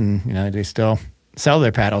paddles, and they still sell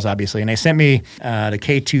their paddles, obviously. And they sent me the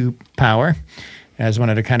K2 Power as one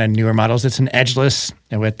of the kind of newer models. It's an edgeless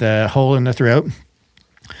with the hole in the throat.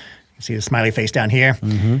 You see the smiley face down here.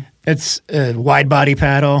 Mm-hmm. It's a wide body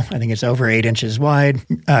paddle. I think it's over 8 inches wide.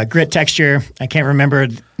 Grit texture, I can't remember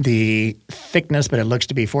the thickness, but it looks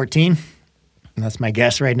to be 14. And that's my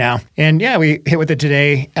guess right now. And yeah, we hit with it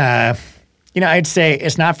today. I'd say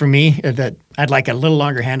it's not for me. That I'd like a little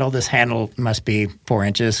longer handle. This handle must be 4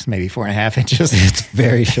 inches, maybe 4.5 inches. It's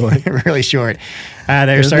very short. Really short.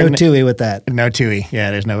 There's no TUI with that. No TUI. Yeah,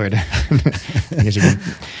 there's nowhere to.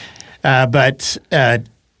 But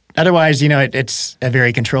otherwise, it's a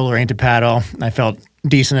very control-oriented paddle. I felt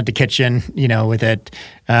decent at the kitchen, with it.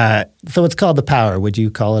 So it's called the Power. Would you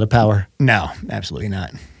call it a Power? No, absolutely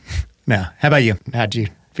not. No. How about you? How'd you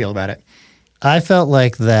feel about it? I felt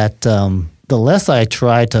like that the less I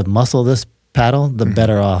tried to muscle this paddle, the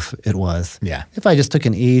better off it was. Yeah. If I just took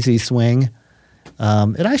an easy swing,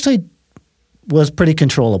 it actually was pretty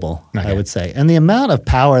controllable, I would say. And the amount of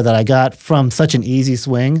power that I got from such an easy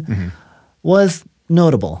swing was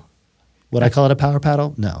notable. Would I call it a power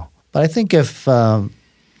paddle? No. But I think if all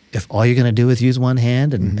you're going to do is use one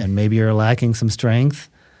hand and maybe you're lacking some strength,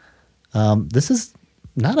 this is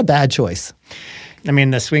not a bad choice. I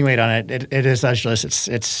mean, the swing weight on it is edgeless.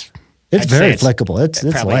 It's very flexible. It's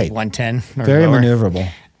probably light. 110 or very lower. maneuverable.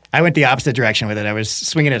 I went the opposite direction with it. I was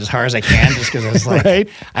swinging it as hard as I can just because I was like,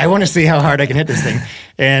 I want to see how hard I can hit this thing.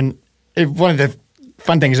 And one of the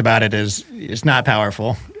fun things about it is it's not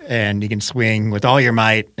powerful, and you can swing with all your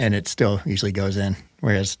might, and it still usually goes in.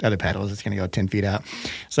 Whereas other paddles, it's going to go 10 feet out.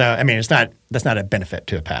 So, I mean, that's not a benefit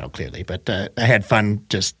to a paddle, clearly. But I had fun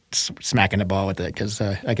just smacking the ball with it because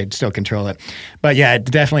I could still control it. But, yeah,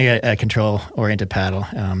 definitely a control-oriented paddle.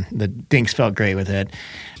 The dinks felt great with it.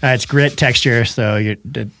 It's grit texture, so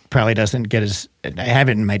it probably doesn't get as – I have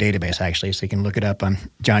it in my database, actually, so you can look it up on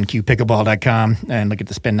JohnKewPickleball.com and look at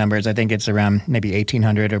the spin numbers. I think it's around maybe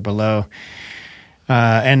 1,800 or below.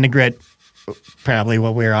 And the grit probably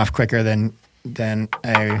will wear off quicker than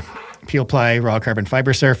a peel ply raw carbon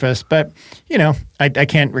fiber surface. But, I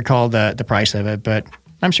can't recall the price of it, but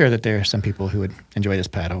I'm sure that there are some people who would enjoy this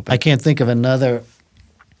paddle. But I can't think of another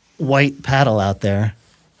white paddle out there.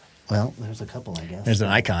 Well, there's a couple, I guess. There's an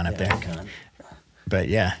icon up there. Icon. But,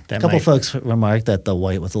 yeah. A couple folks remarked that the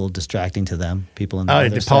white was a little distracting to them. People in the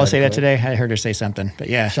did Paula say that today? I heard her say something, but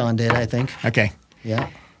yeah. Sean did, I think. Okay. Yeah.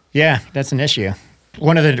 Yeah, that's an issue.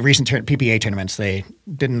 One of the recent PPA tournaments, they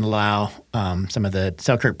didn't allow some of the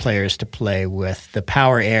Selkirk players to play with the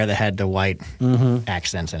Power Air that had the white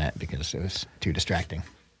accents in it because it was too distracting.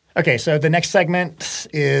 Okay, so the next segment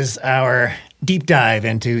is our deep dive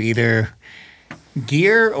into either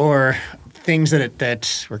gear or things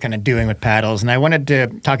that we're kind of doing with paddles. And I wanted to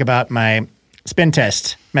talk about my spin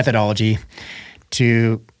test methodology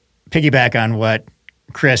to piggyback on what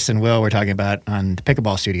Chris and Will were talking about on the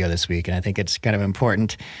Pickleball Studio this week. And I think it's kind of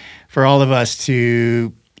important for all of us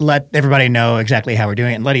to let everybody know exactly how we're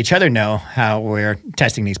doing it and let each other know how we're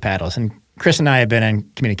testing these paddles. And Chris and I have been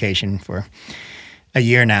in communication for a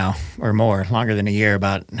year now or more, longer than a year,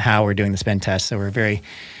 about how we're doing the spin test. So we're very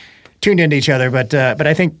tuned into each other. But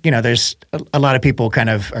I think, there's a lot of people kind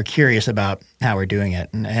of are curious about how we're doing it.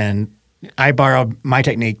 And I borrowed my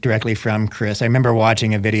technique directly from Chris. I remember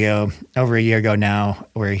watching a video over a year ago now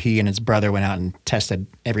where he and his brother went out and tested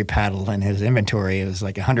every paddle in his inventory. It was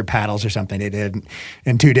like 100 paddles or something they did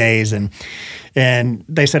in 2 days. And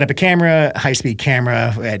they set up a camera, high-speed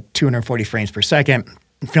camera at 240 frames per second,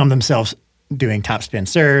 filmed themselves doing top spin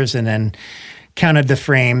serves, and then counted the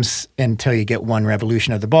frames until you get one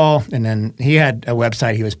revolution of the ball. And then he had a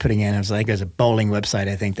website he was putting in. It was a bowling website,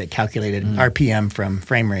 I think, that calculated RPM from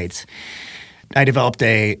frame rates. I developed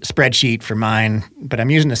a spreadsheet for mine, but I'm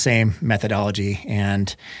using the same methodology.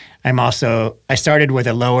 And I started with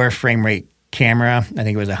a lower frame rate camera. I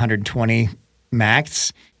think it was 120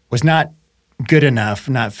 max. Was not good enough,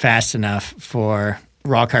 not fast enough for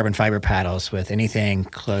raw carbon fiber paddles with anything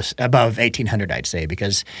close above 1800, I'd say,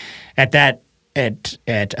 because at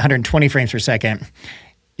 120 frames per second,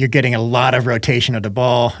 you're getting a lot of rotation of the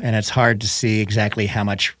ball, and it's hard to see exactly how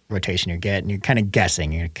much rotation you get. And you're kind of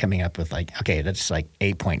guessing. You're coming up with that's like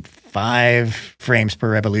 8.5 frames per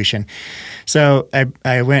revolution. So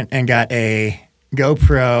I went and got a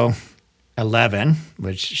GoPro 11,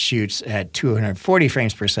 which shoots at 240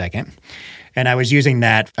 frames per second. And I was using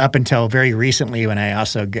that up until very recently when I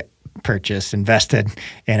also invested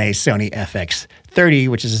in a Sony FX30,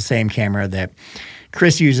 which is the same camera that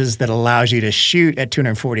Chris uses that allows you to shoot at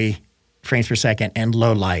 240 frames per second and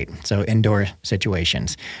low light, so indoor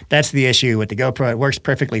situations. That's the issue with the GoPro. It works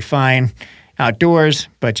perfectly fine outdoors,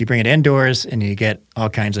 but you bring it indoors and you get all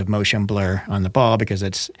kinds of motion blur on the ball because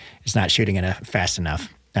it's not shooting at a fast enough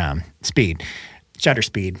speed. Shutter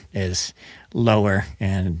speed is lower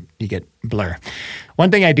and you get blur.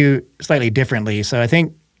 One thing I do slightly differently, so I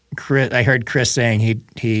think I heard Chris saying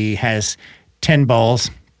he has 10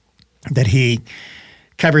 balls that he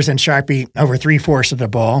covers in Sharpie over 3/4 of the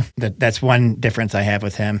ball. That's one difference I have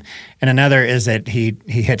with him. And another is that he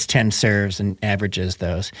hits 10 serves and averages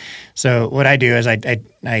those. So what I do is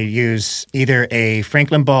I use either a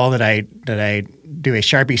Franklin ball that I do a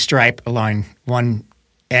Sharpie stripe along one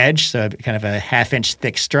edge, so kind of a 1/2-inch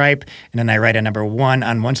thick stripe, and then I write a number 1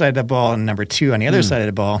 on one side of the ball and number 2 on the other side of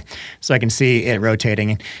the ball, so I can see it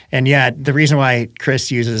rotating. And yeah, the reason why Chris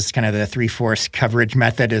uses kind of the 3/4 coverage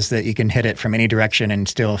method is that you can hit it from any direction and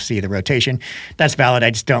still see the rotation. That's valid.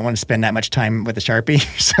 I just don't want to spend that much time with the Sharpie,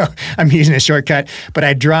 so I'm using a shortcut. But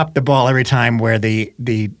I drop the ball every time where the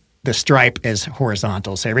stripe is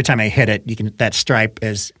horizontal. So every time I hit it, that stripe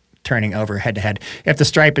is turning over head to head. If the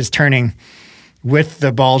stripe is turning with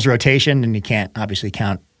the ball's rotation, then you can't obviously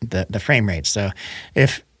count the frame rate. So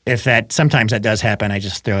if that, sometimes that does happen, I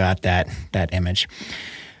just throw out that image.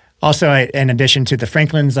 Also, in addition to the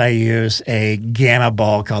Franklins, I use a gamma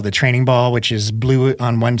ball called the training ball, which is blue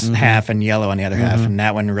on one half and yellow on the other half, and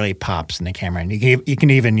that one really pops in the camera. And you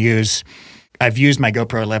can even use, I've used my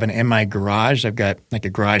GoPro 11 in my garage. I've got like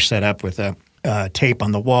a garage set up with a tape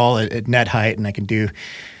on the wall at net height, and I can do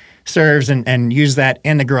serves and use that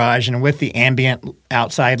in the garage. And with the ambient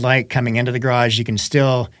outside light coming into the garage, you can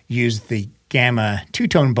still use the gamma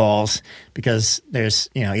two-tone balls because there's,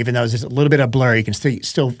 even though there's a little bit of blur, you can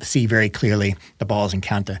still see very clearly the balls and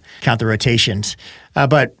count the rotations.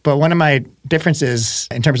 But one of my differences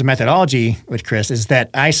in terms of methodology with Chris is that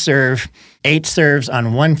I serve 8 serves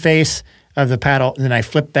on one face of the paddle, and then I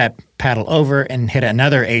flip that paddle over and hit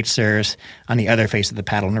another 8 serves on the other face of the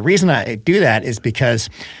paddle. And the reason I do that is because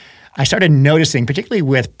I started noticing, particularly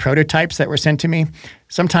with prototypes that were sent to me,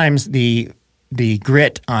 sometimes the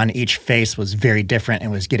grit on each face was very different and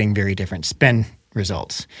was getting very different spin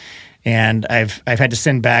results. And I've had to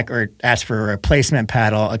send back or ask for a replacement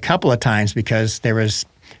paddle a couple of times because there was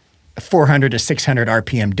a 400 to 600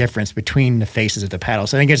 RPM difference between the faces of the paddle.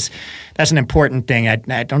 So I think that's an important thing.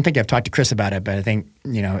 I don't think I've talked to Chris about it, but I think,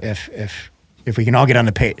 if we can all get on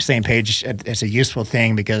the same page, it's a useful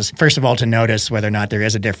thing because, first of all, to notice whether or not there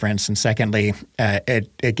is a difference, and secondly,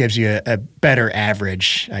 it gives you a better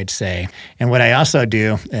average, I'd say. And what I also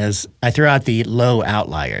do is I throw out the low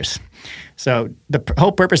outliers. So the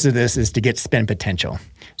whole purpose of this is to get spin potential.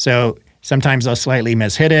 So sometimes I'll slightly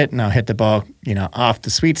mishit it, and I'll hit the ball, off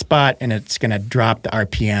the sweet spot, and it's going to drop the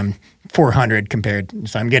RPM 400 compared.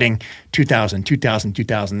 So I'm getting 2,000, 2,000,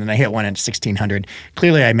 2,000, and I hit one at 1,600.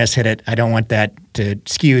 Clearly, I mishit it. I don't want that to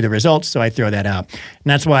skew the results, so I throw that out. And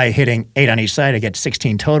that's why hitting 8 on each side, I get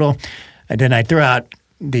 16 total. And then I throw out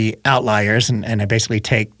the outliers, and I basically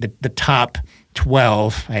take the top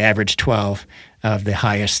 12, I average 12 of the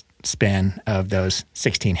highest spin of those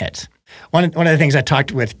 16 hits. One of the things I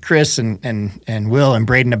talked with Chris and Will and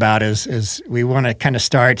Braden about is we want to kind of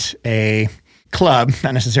start a club,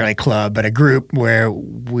 not necessarily a club, but a group where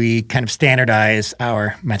we kind of standardize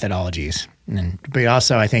our methodologies. But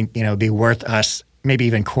also, I think, it'd be worth us maybe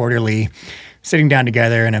even quarterly sitting down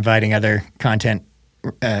together and inviting other content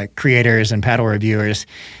creators and paddle reviewers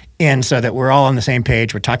in so that we're all on the same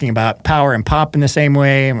page. We're talking about power and pop in the same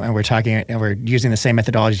way, and we're using the same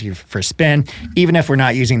methodology for spin. Even if we're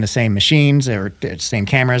not using the same machines or same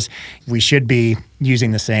cameras, we should be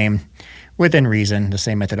using the same, within reason, the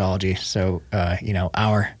same methodology. So,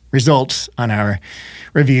 our results on our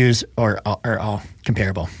reviews are all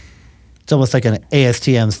comparable. It's almost like an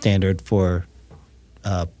ASTM standard for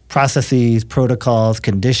processes, protocols,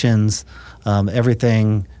 conditions,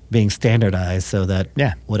 everything being standardized so that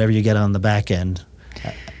whatever you get on the back end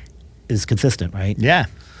is consistent, right? Yeah.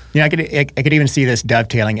 I could even see this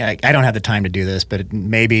dovetailing. I don't have the time to do this, but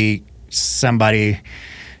maybe somebody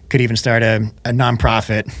could even start a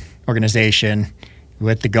nonprofit organization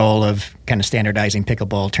with the goal of kind of standardizing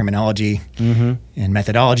pickleball terminology and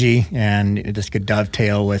methodology, and this could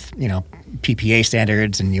dovetail with PPA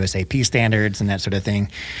standards and USAP standards and that sort of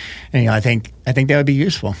thing. And I think that would be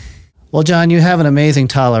useful. Well, John, you have an amazing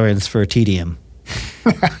tolerance for tedium.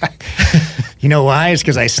 You know why? It's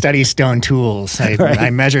because I study stone tools. I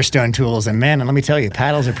measure stone tools, and man, let me tell you,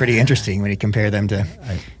 paddles are pretty interesting when you compare them to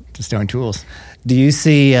stone tools. Do you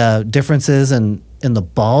see differences in the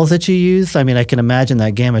balls that you use? I mean, I can imagine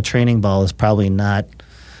that Gamma training ball is probably not,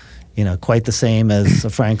 quite the same as a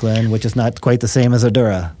Franklin, which is not quite the same as a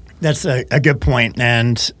Dura. That's a good point.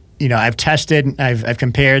 And, I've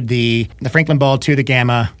compared the Franklin ball to the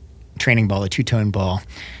Gamma training ball, the two-tone ball,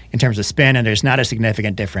 in terms of spin, and there's not a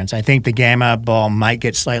significant difference. I think the Gamma ball might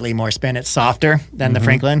get slightly more spin. It's softer than the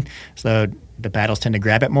Franklin, so the paddles tend to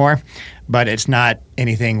grab it more, but it's not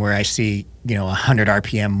anything where I see, 100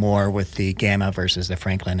 RPM more with the Gamma versus the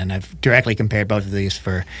Franklin. And I've directly compared both of these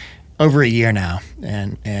for over a year now,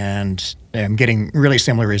 and I'm getting really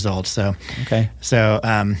similar results. So,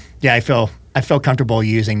 I feel comfortable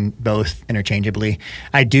using both interchangeably.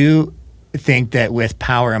 I do think that with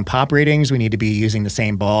power and pop ratings, we need to be using the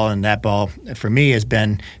same ball, and that ball for me has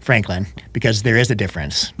been Franklin because there is a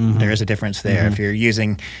difference. There is a difference there. If you're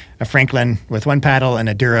using a Franklin with one paddle and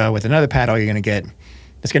a Dura with another paddle,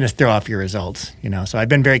 it's going to throw off your results. So I've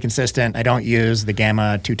been very consistent. I don't use the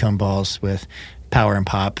Gamma two-tone balls with power and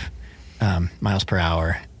pop miles per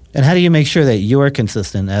hour. And how do you make sure that you're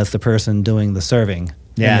consistent as the person doing the serving?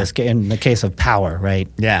 Yeah. In the case of power, right?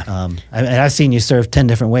 Yeah. I've seen you serve 10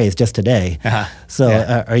 different ways just today.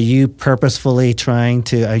 So are you purposefully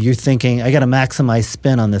are you thinking, I got to maximize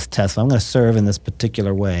spin on this test, so I'm going to serve in this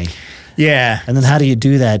particular way? Yeah. And then how do you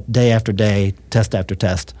do that day after day, test after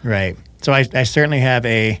test? Right. So I certainly have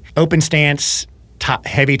a open stance,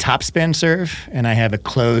 heavy topspin serve, and I have a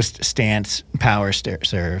closed stance power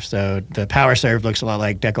serve. So the power serve looks a lot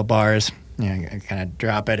like deckle bars. I kind of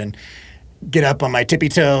drop it and get up on my tippy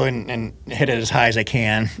toe and hit it as high as I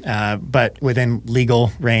can, but within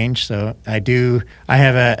legal range. So I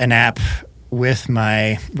have an app with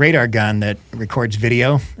my radar gun that records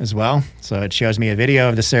video as well. So it shows me a video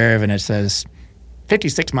of the serve and it says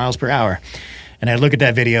 56 miles per hour. And I look at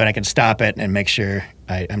that video and I can stop it and make sure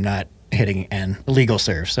I'm not hitting an illegal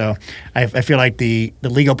serve. So I feel like the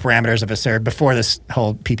legal parameters of a serve before this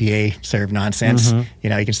whole PPA serve nonsense, you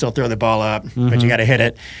can still throw the ball up, but you got to hit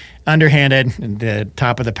it underhanded. The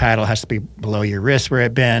top of the paddle has to be below your wrist where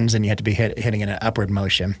it bends, and you have to be hitting in an upward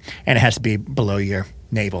motion. And it has to be below your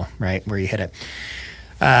navel, right, where you hit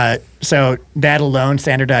it. So that alone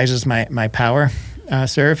standardizes my power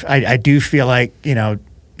serve. I do feel like,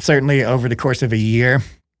 certainly over the course of a year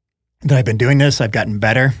that I've been doing this, I've gotten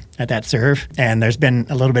better at that serve. And there's been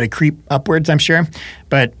a little bit of creep upwards, I'm sure.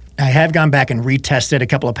 But I have gone back and retested a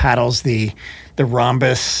couple of paddles, the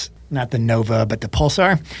Rhombus, not the Nova, but the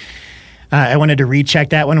Pulsar. I wanted to recheck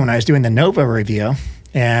that one when I was doing the Nova review.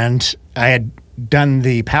 And I had done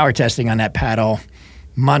the power testing on that paddle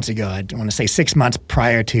months ago. I want to say 6 months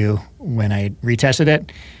prior to when I retested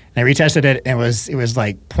it. And I retested it, and it was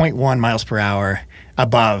like 0.1 miles per hour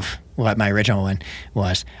above what my original one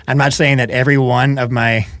was. I'm not saying that every one of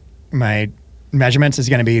my measurements is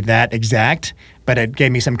going to be that exact, but it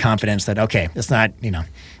gave me some confidence that, okay, it's not,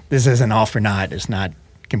 this isn't all for naught. It's not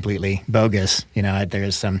completely bogus. There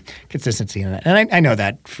is some consistency in that. And I know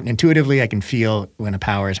that intuitively I can feel when a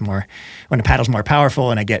paddle's more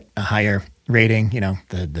powerful and I get a higher rating,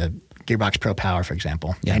 the Gearbox Pro Power, for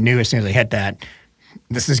example. Yeah. I knew as soon as I hit that,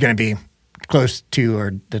 this is going to be close to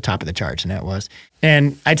or the top of the charts, and it was.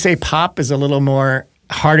 And I'd say pop is a little more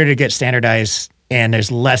harder to get standardized, and there's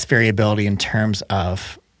less variability in terms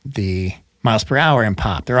of the miles per hour in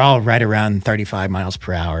pop. They're all right around 35 miles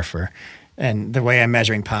per hour and the way I'm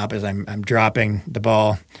measuring pop is I'm dropping the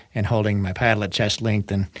ball and holding my paddle at chest length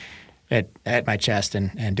and at my chest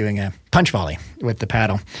and doing a punch volley with the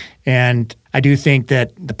paddle. And I do think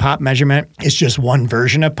that the pop measurement is just one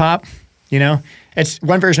version of pop. It's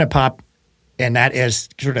one version of pop, and that is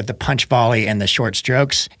sort of the punch volley and the short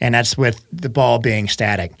strokes, and that's with the ball being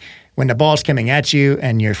static. When the ball's coming at you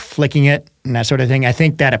and you're flicking it and that sort of thing, I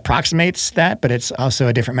think that approximates that, but it's also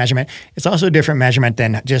a different measurement. It's also a different measurement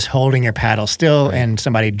than just holding your paddle still and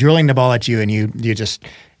somebody drilling the ball at you and you just,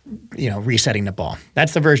 resetting the ball.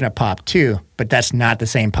 That's the version of pop too, but that's not the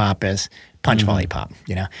same pop as punch volley pop,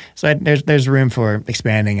 So there's room for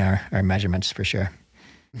expanding our measurements for sure.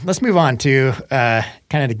 Let's move on to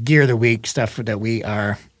kind of the gear of the week stuff that we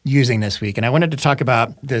are using this week. And I wanted to talk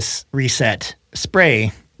about this reset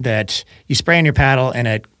spray that you spray on your paddle,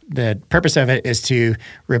 and the purpose of it is to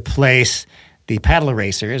replace the paddle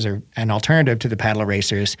erasers or an alternative to the paddle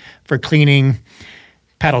erasers for cleaning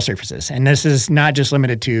paddle surfaces. And this is not just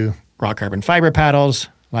limited to raw carbon fiber paddles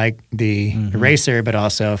like the eraser, but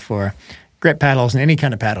also for grip paddles and any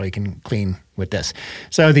kind of paddle you can clean with this.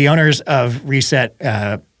 So the owners of Reset,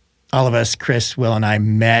 all of us, Chris, Will, and I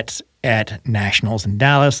met at Nationals in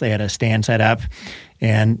Dallas. They had a stand set up,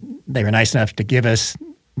 and they were nice enough to give us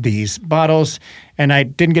these bottles. And I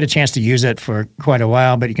didn't get a chance to use it for quite a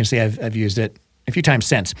while, but you can see I've used it a few times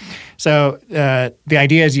since. So the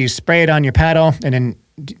idea is you spray it on your paddle, and then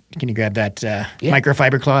can you grab that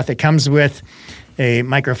microfiber cloth? It comes with a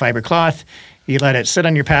microfiber cloth. You let it sit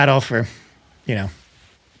on your paddle for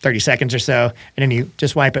 30 seconds or so, and then you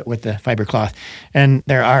just wipe it with the fiber cloth. And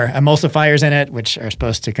there are emulsifiers in it, which are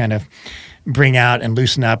supposed to kind of bring out and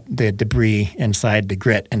loosen up the debris inside the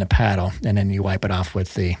grit in the paddle. And then you wipe it off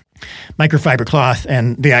with the microfiber cloth.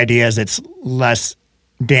 And the idea is it's less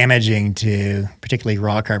damaging to particularly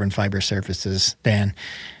raw carbon fiber surfaces than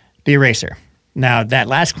the eraser. Now, that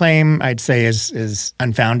last claim I'd say is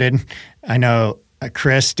unfounded. I know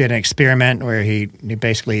Chris did an experiment where he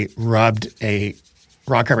basically rubbed a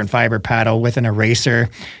raw carbon fiber paddle with an eraser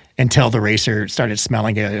until the eraser started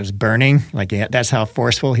smelling it was burning. That's how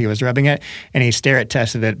forceful he was rubbing it. And he sterret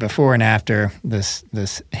tested it before and after this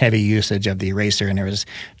heavy usage of the eraser, and there was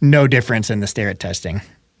no difference in the sterret testing.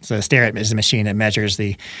 So the sterret is a machine that measures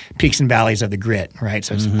the peaks and valleys of the grit, right?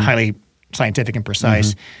 So it's highly scientific and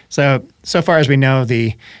precise. So far as we know,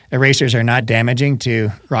 the erasers are not damaging to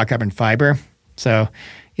raw carbon fiber So,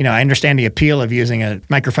 I understand the appeal of using a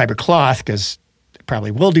microfiber cloth because it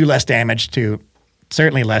probably will do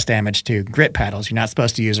certainly less damage to grit paddles. You're not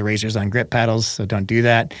supposed to use erasers on grit paddles, so don't do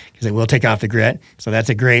that because it will take off the grit. So that's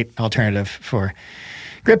a great alternative for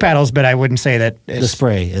grit paddles, but I wouldn't say that the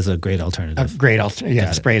spray is a great alternative.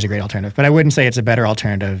 The spray is a great alternative, but I wouldn't say it's a better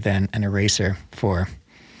alternative than an eraser for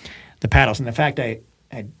the paddles. And in fact, I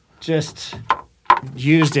just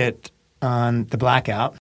used it on the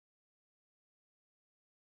blackout.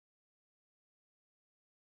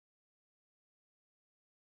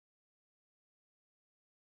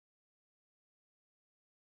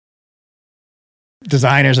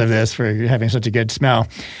 Designers of this for having such a good smell.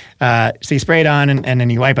 So you spray it on and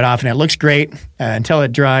then you wipe it off and it looks great until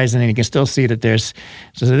it dries, and then you can still see that this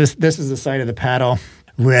is the side of the paddle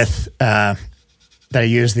with that I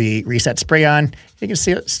use the reset spray on. You can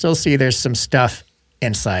still see there's some stuff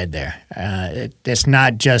inside there. It's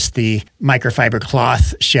not just the microfiber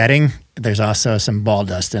cloth shedding. There's also some ball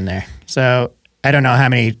dust in there. So I don't know how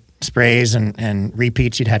many sprays and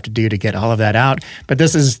repeats you'd have to do to get all of that out, but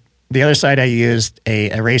this is the other side. I used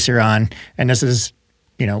a eraser on, and this is,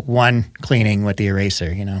 one cleaning with the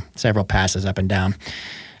eraser, several passes up and down.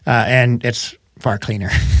 And it's far cleaner.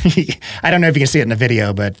 I don't know if you can see it in the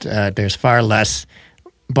video, but there's far less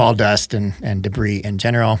ball dust and debris in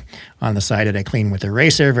general on the side that I clean with the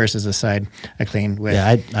eraser versus the side I clean with.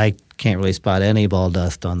 Yeah, I can't really spot any ball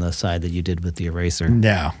dust on the side that you did with the eraser.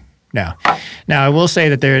 No. Now, I will say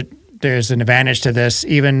that there's an advantage to this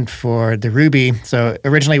even for the Ruby. So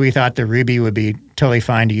originally we thought the Ruby would be totally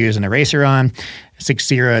fine to use an eraser on. 6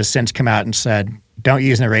 has since come out and said, don't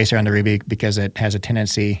use an eraser on the Ruby because it has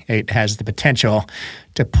the potential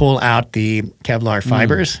to pull out the Kevlar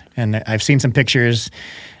fibers. And I've seen some pictures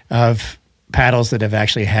of paddles that have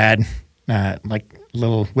actually had like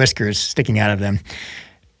little whiskers sticking out of them.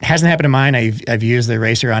 Hasn't happened to mine. I've used the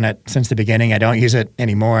eraser on it since the beginning. I don't use it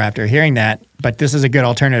anymore after hearing that, but this is a good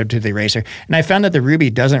alternative to the eraser. And I found that the Ruby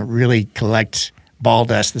doesn't really collect ball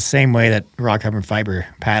dust the same way that raw carbon fiber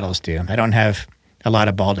paddles do. I don't have a lot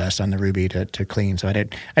of ball dust on the Ruby to clean, so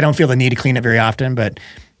I don't feel the need to clean it very often, but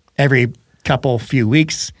every few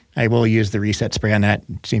weeks, I will use the reset spray on that.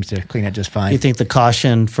 It seems to clean it just fine. Do you think the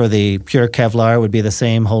caution for the pure Kevlar would be the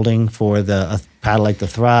same holding for the paddle like the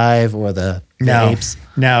Thrive or the Apes?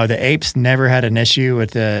 No, the Apes never had an issue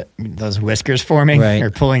with those whiskers forming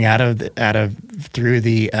or pulling through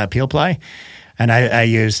the peel ply. And I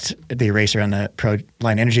used the eraser on the Pro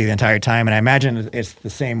Line Energy the entire time, and I imagine it's the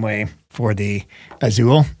same way for the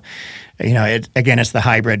Azul. It's the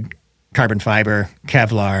hybrid carbon fiber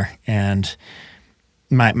Kevlar, and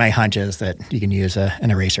my hunch is that you can use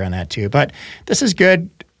an eraser on that too. But this is good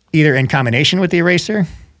either in combination with the eraser.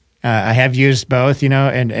 I have used both,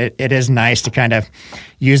 and it is nice to kind of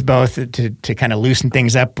use both to kind of loosen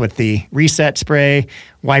things up with the reset spray,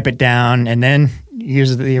 wipe it down, and then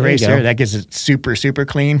use the eraser. That gets it super, super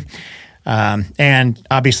clean. And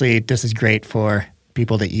obviously, this is great for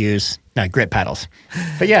people that use grit paddles.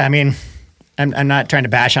 But yeah, I mean, I'm not trying to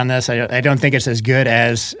bash on this. I don't think it's as good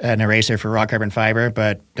as an eraser for raw carbon fiber,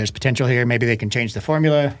 but there's potential here. Maybe they can change the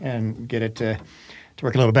formula and get it to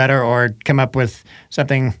work a little better, or come up with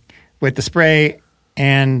something with the spray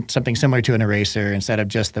and something similar to an eraser instead of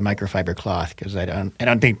just the microfiber cloth, because I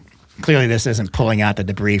don't think, clearly this isn't pulling out the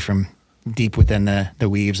debris from deep within the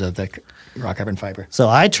weaves of the raw carbon fiber. So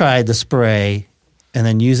I tried the spray and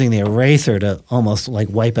then using the eraser to almost like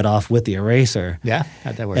wipe it off with the eraser. Yeah,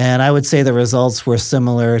 how'd that work? And I would say the results were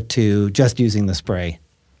similar to just using the spray.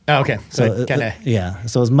 Oh, okay. So it kind of... Yeah.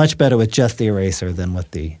 So it was much better with just the eraser than with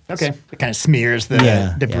the... Okay. It kind of smears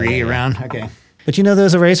the debris around. Okay. But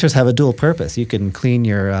those erasers have a dual purpose. You can clean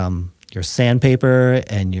your sandpaper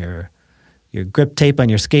and your grip tape on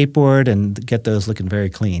your skateboard and get those looking very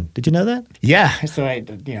clean. Did you know that? Yeah. So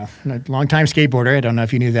I'm a long-time skateboarder. I don't know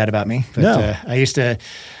if you knew that about me. But no. I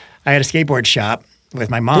had a skateboard shop with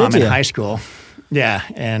my mom in high school. Yeah,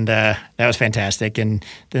 and that was fantastic. And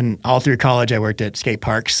then all through college, I worked at skate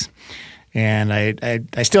parks. And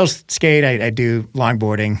I still skate. I do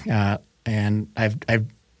longboarding. And I've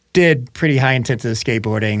did pretty high-intensive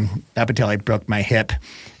skateboarding up until I broke my hip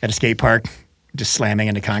at a skate park, just slamming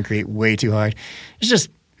into concrete way too hard. It's just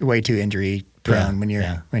way too injury prone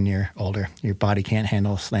when you're older. Your body can't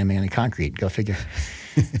handle slamming into concrete. Go figure.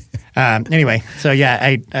 Anyway, so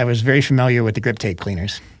yeah, I was very familiar with the grip tape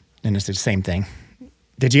cleaners, and it's the same thing.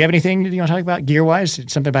 Did you have anything you want to talk about gear-wise?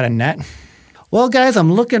 Something about a net? Well, guys,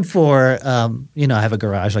 I'm looking for, I have a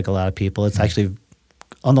garage like a lot of people. It's actually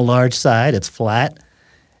on the large side. It's flat.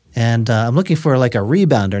 And I'm looking for like a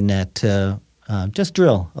rebounder net to just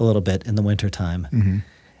drill a little bit in the wintertime. Mm-hmm.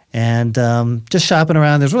 And just shopping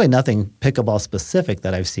around, there's really nothing pickleball specific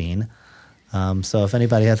that I've seen. So if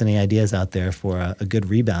anybody has any ideas out there for a good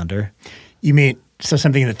rebounder. You mean so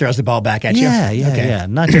something that throws the ball back at you? Yeah.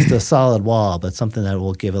 Not just a solid wall, but something that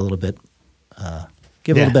will give a little bit a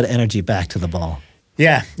little bit of energy back to the ball.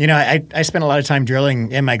 Yeah. I spent a lot of time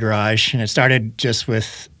drilling in my garage, and it started just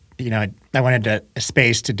with, I wanted a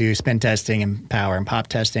space to do spin testing and power and pop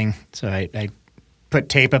testing. So I put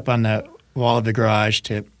tape up on the wall of the garage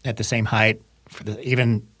at the same height,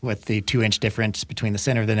 even with the 2-inch difference between the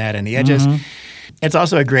center of the net and the edges. Mm-hmm. It's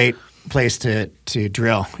also a great place to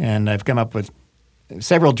drill, and I've come up with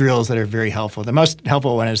several drills that are very helpful. The most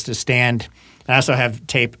helpful one is to stand. I also have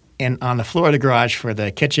tape on the floor of the garage for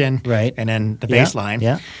the kitchen, right, and then the baseline.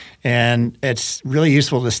 Yeah. And it's really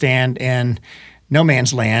useful to stand in no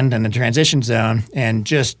man's land in the transition zone and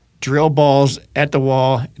just drill balls at the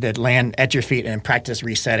wall that land at your feet and practice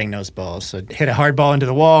resetting those balls. So hit a hard ball into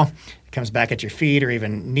the wall, it comes back at your feet or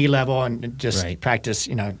even knee level, and just practice,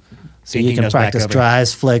 so you can practice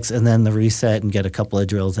drives, flicks, and then the reset and get a couple of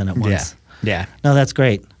drills in at once. Yeah. No, that's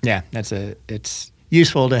great. Yeah, it's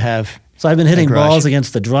useful to have. So I've been hitting balls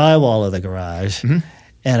against the drywall of the garage,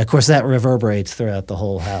 and of course that reverberates throughout the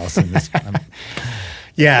whole house. And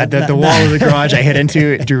yeah, the wall of the garage I hit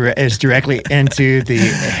into is directly into the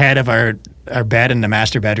head of our bed in the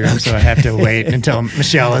master bedroom, so I have to wait until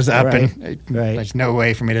Michelle is up, and there's no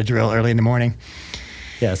way for me to drill early in the morning.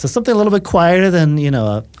 Yeah, so something a little bit quieter than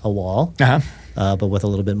a wall, but with a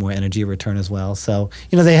little bit more energy return as well. So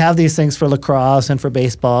they have these things for lacrosse and for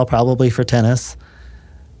baseball, probably for tennis.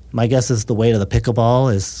 My guess is the weight of the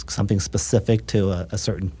pickleball is something specific to a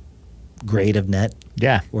certain grade of net,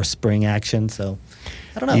 or spring action. So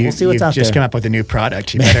I don't know. We'll see what's out there. You've just come up with a new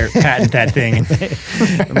product. You better patent that thing.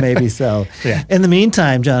 Maybe so. Yeah. In the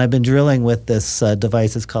meantime, John, I've been drilling with this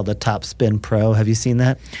device. It's called the Top Spin Pro. Have you seen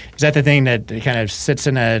that? Is that the thing that kind of sits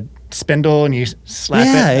in a spindle and you slap it?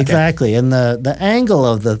 Yeah, exactly. And the angle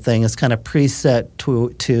of the thing is kind of preset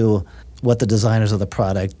to what the designers of the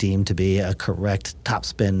product deem to be a correct top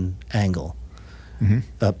spin angle.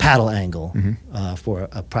 A paddle angle for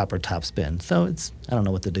a proper top spin. So I don't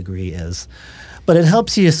know what the degree is, but it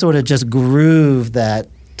helps you sort of just groove that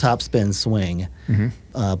top spin swing,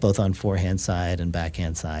 both on forehand side and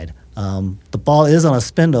backhand side. The ball is on a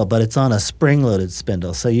spindle, but it's on a spring-loaded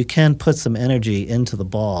spindle, so you can put some energy into the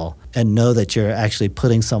ball and know that you're actually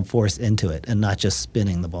putting some force into it and not just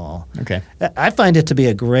spinning the ball. Okay. I find it to be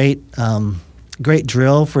a great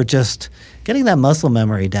drill for just getting that muscle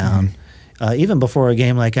memory down. Even before a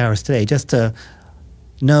game like ours today, just to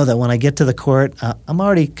know that when I get to the court, I'm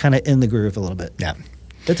already kind of in the groove a little bit. Yeah.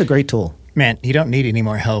 It's a great tool. Man, you don't need any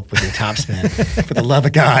more help with your topspin. For the love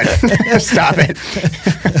of God, stop it.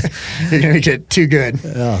 You're going to get too good.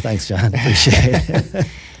 Oh, thanks, John. Appreciate it.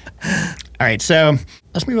 All right, so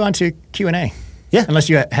let's move on to Q&A. Yeah. Unless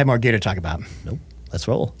you have more gear to talk about. Nope. Let's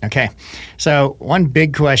roll. Okay. So one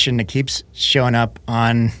big question that keeps showing up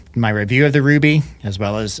on my review of the Ruby, as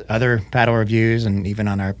well as other paddle reviews and even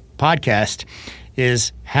on our podcast,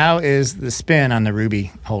 is how is the spin on the Ruby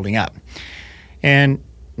holding up? And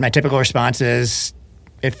my typical response is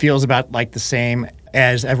it feels about like the same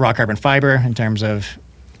as a raw carbon fiber in terms of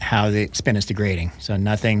how the spin is degrading. So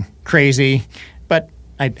nothing crazy, but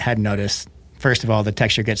I had noticed, first of all, the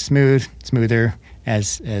texture gets smoother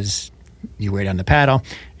as you weigh on the paddle,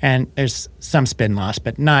 and there's some spin loss,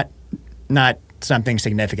 but not something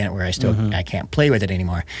significant where I can't play with it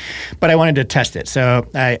anymore. But I wanted to test it, so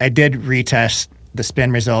I did retest the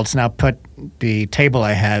spin results, and I'll put the table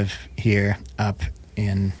I have here up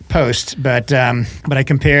in post. But I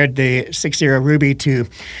compared the 6.0 Ruby to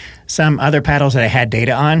some other paddles that I had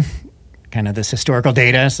data on, kind of this historical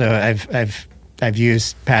data. So I've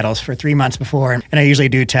used paddles for 3 months before, and I usually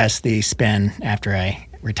do test the spin after I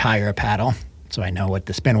retire a paddle, so I know what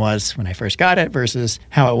the spin was when I first got it versus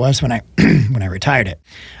how it was when I when I retired it.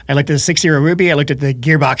 I looked at the 6.0 Ruby. I looked at the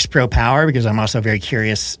Gearbox Pro Power because I'm also very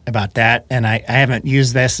curious about that, and I haven't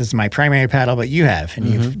used this as my primary paddle, but you have, and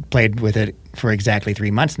you've played with it for exactly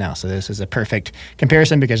 3 months now, so this is a perfect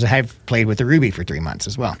comparison because I've played with the Ruby for 3 months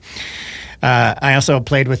as well. I also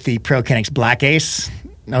played with the Pro Kinetics Black Ace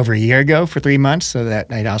over a year ago for 3 months, so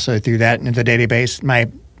that I also threw that into the database. My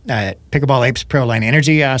Pickleball Apes Pro Line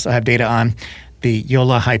Energy, I also have data on the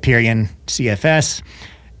Yola Hyperion CFS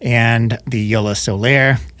and the Yola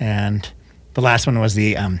Solaire, and the last one was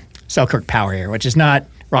the Selkirk Power Air, which is not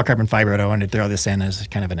raw carbon fiber, but I wanted to throw this in as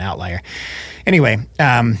kind of an outlier. Anyway,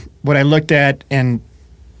 what I looked at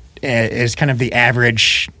is kind of the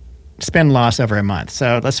average spin loss over a month.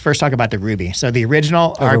 So let's first talk about the Ruby. So the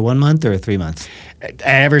original Over 1 month or 3 months?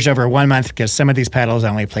 I averaged over 1 month because some of these paddles I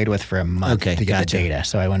only played with for a month Okay, to get gotcha. the data.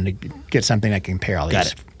 So I wanted to get something that can compare all these. Got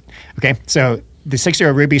it. Okay, so the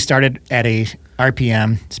 6-0 Ruby started at a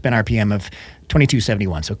spin RPM of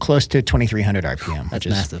 2271, so close to 2300 RPM. That's which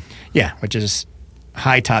is massive. Yeah, which is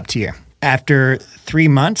high top tier. After 3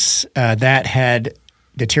 months, that had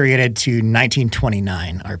deteriorated to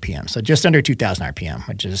 1929 RPM, so just under 2000 RPM,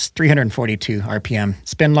 which is 342 RPM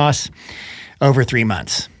spin loss over 3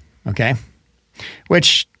 months, okay?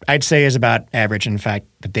 Which I'd say is about average. In fact,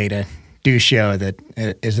 the data do show that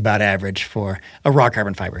it is about average for a raw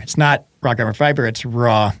carbon fiber. It's not raw carbon fiber, it's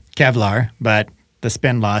raw Kevlar, but the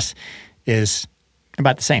spin loss is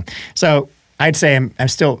about the same. So I'd say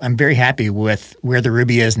I'm very happy with where the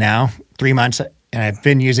Ruby is now. 3 months, and I've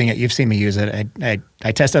been using it. You've seen me use it.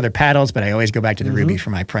 I test other paddles, but I always go back to the Ruby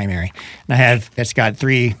for my primary. And it's got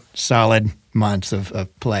 3 solid months of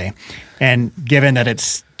play. And given that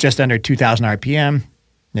it's just under 2,000 RPM,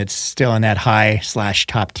 it's still in that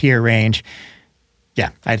high/top tier range. Yeah,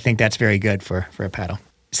 I think that's very good for a paddle.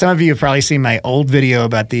 Some of you have probably seen my old video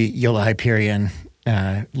about the Yola Hyperion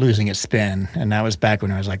losing its spin, and that was back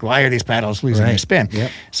when I was like, why are these paddles losing their spin?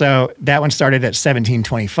 Yep. So that one started at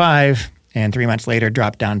 1725, and 3 months later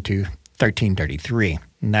dropped down to 1333,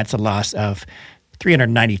 and that's a loss of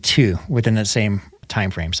 392 within the same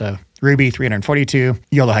time frame. So Ruby 342,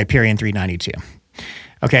 Yola Hyperion 392.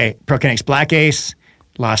 Okay, Prokinetics Black Ace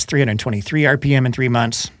lost 323 RPM in 3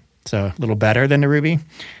 months, so a little better than the Ruby.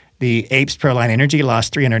 The Apes Proline Energy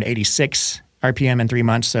lost 386 RPM in 3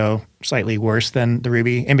 months, so slightly worse than the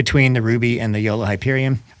Ruby. In between the Ruby and the Yola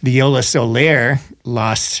Hyperion, the Yola Solaire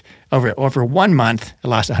lost over 1 month. It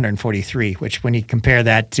lost 143, which when you compare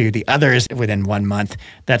that to the others within 1 month,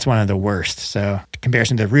 that's one of the worst. So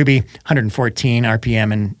comparison to the Ruby, 114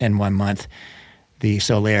 RPM in 1 month. The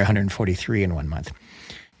Solaire, 143 in 1 month.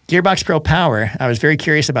 Gearbox Pro Power, I was very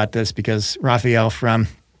curious about this because Raphael, from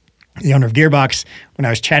the owner of Gearbox, when I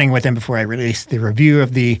was chatting with him before I released the review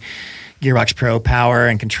of the Gearbox Pro Power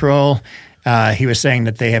and Control, he was saying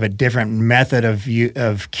that they have a different method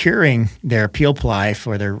of curing their peel ply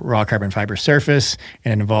for their raw carbon fiber surface,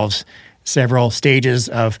 and it involves several stages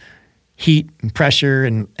of heat and pressure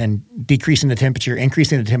and decreasing the temperature,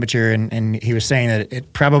 increasing the temperature, and he was saying that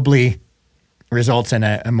it probably results in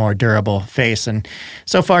a more durable face. And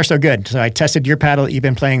so far, so good. So I tested your paddle that you've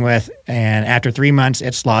been playing with, and after 3 months,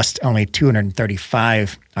 it's lost only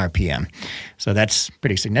 235 RPM. So that's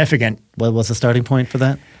pretty significant. What was the starting point for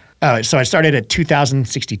that? Oh, so I started at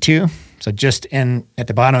 2,062, so just at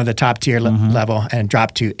the bottom of the top tier level, and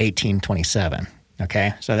dropped to 1827.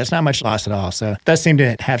 Okay, so that's not much loss at all. So it does seem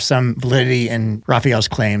to have some validity in Raphael's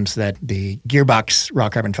claims that the Gearbox raw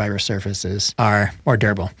carbon fiber surfaces are more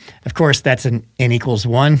durable. Of course, that's an N equals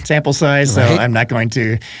 1 sample size, so Right. I'm not going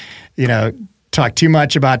to, talk too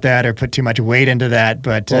much about that or put too much weight into that.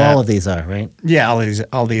 But Well, all of these are, right? yeah,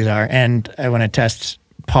 all these are. And I want to test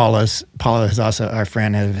Paula's. Paula is also our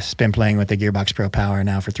friend, has been playing with the Gearbox Pro Power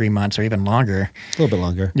now for 3 months or even longer. A little bit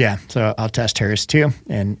longer. Yeah, so I'll test hers too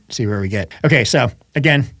and see where we get. Okay, so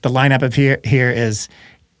again, the lineup of here is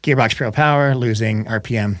Gearbox Pro Power losing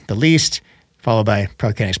RPM the least, followed by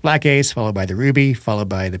Prokinetics Black Ace, followed by the Ruby, followed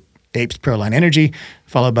by the Apes Proline Energy,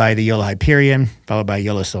 followed by the Yola Hyperion, followed by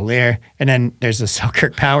Yola Solaire, and then there's the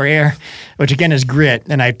Selkirk Power Air, which again is grit.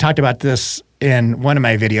 And I talked about this in one of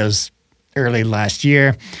my videos early last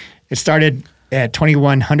year. It started at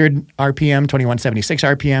 2100 RPM, 2176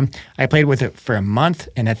 RPM. I played with it for a month,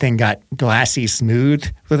 and that thing got glassy smooth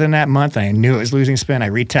within that month. I knew it was losing spin. I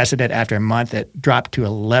retested it after a month. It dropped to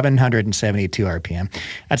 1172 RPM.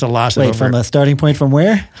 That's a loss of over From a starting point from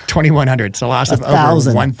where? 2100. It's a loss of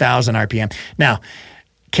 1,000. over 1000 RPM. Now,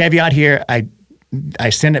 caveat here, I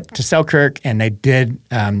sent it to Selkirk, and they did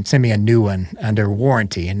send me a new one under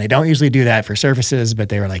warranty. And they don't usually do that for surfaces, but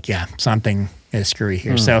they were like, yeah, something is screwy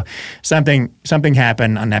here. So something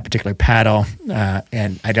happened on that particular paddle,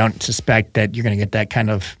 and I don't suspect that you're going to get that kind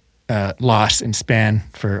of loss in spin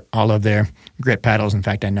for all of their grit paddles. In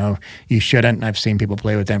fact, I know you shouldn't. I've seen people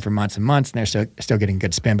play with them for months and months, and they're still getting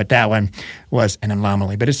good spin. But that one was an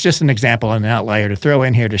anomaly. But it's just an example and an outlier to throw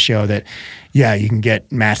in here to show that, yeah, you can get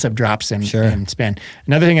massive drops in spin.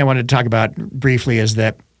 Another thing I wanted to talk about briefly is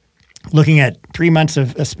that looking at 3 months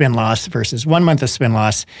of spin loss versus 1 month of spin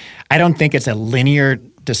loss, I don't think it's a linear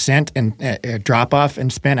descent and drop off in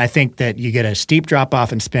spin. I think that you get a steep drop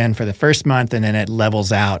off in spin for the first month, and then it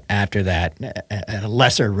levels out after that at a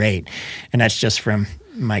lesser rate. And that's just from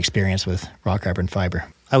my experience with raw carbon fiber.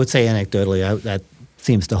 I would say anecdotally, that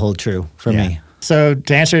seems to hold true for me. So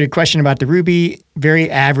to answer the question about the Ruby, very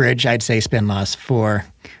average, I'd say, spin loss for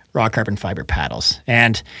raw carbon fiber paddles.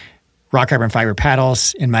 And raw carbon fiber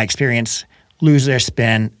paddles, in my experience, lose their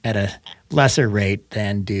spin at a lesser rate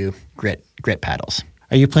than do grit paddles.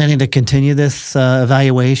 Are you planning to continue this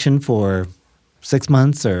evaluation for 6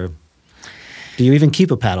 months, or do you even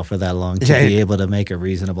keep a paddle for that long to be able to make a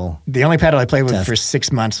reasonable The only paddle I played with test? for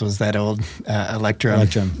 6 months was that old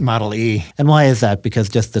Electrum Model E. And why is that? Because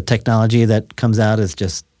just the technology that comes out is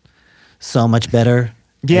just so much better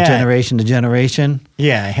generation to generation?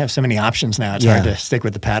 Yeah, I have so many options now. It's hard to stick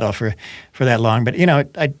with the paddle for that long. But, I'm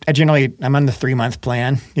on the 3-month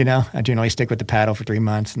plan. I generally stick with the paddle for 3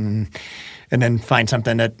 months and then find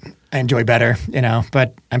something that I enjoy better,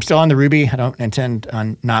 But I'm still on the Ruby. I don't intend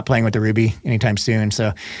on not playing with the Ruby anytime soon.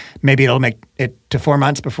 So maybe it'll make it to 4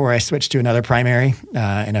 months before I switch to another primary.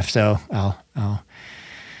 And if so, I'll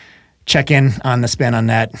check in on the spin on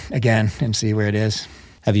that again and see where it is.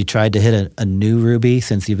 Have you tried to hit a new Ruby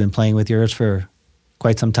since you've been playing with yours for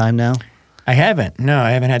quite some time now? I haven't. No,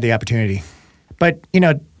 I haven't had the opportunity. But,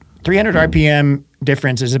 300 RPM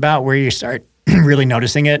difference is about where you start really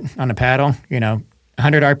noticing it on the paddle.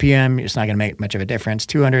 100 RPM, it's not going to make much of a difference.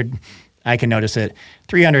 200, I can notice it.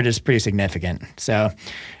 300 is pretty significant. So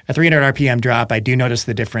a 300 RPM drop, I do notice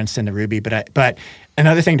the difference in the Ruby. But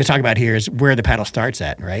another thing to talk about here is where the paddle starts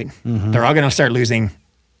at, right? Mm-hmm. They're all going to start losing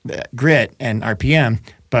the grit and RPM.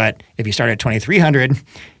 But if you start at 2300, you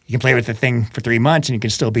can play with the thing for 3 months and you can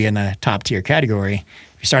still be in the top tier category.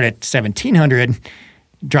 If you start at 1700,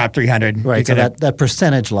 drop 300. Right, so that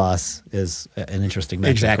percentage loss is an interesting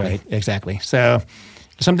metric, right? Exactly. So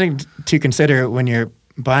something to consider when you're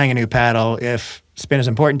buying a new paddle if spin is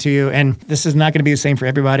important to you. And this is not going to be the same for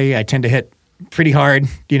everybody. I tend to hit pretty hard.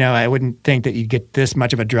 I wouldn't think that you'd get this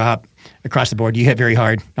much of a drop across the board. You hit very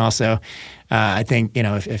hard also. I think,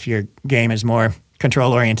 if your game is more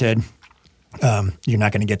control-oriented, you're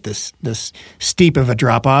not going to get this steep of a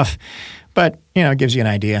drop-off. But, it gives you an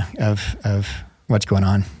idea of what's going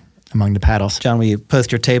on among the paddles. John, will you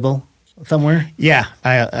post your table somewhere? Yeah,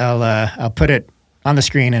 I'll put it on the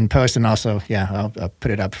screen and post, and also, I'll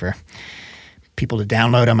put it up for people to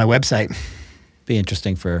download on my website. Be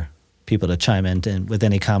interesting for people to chime in with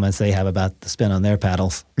any comments they have about the spin on their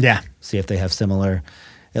paddles. Yeah. See if they have similar,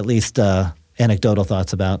 at least anecdotal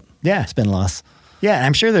thoughts about spin loss. Yeah,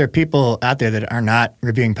 I'm sure there are people out there that are not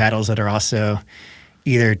reviewing paddles that are also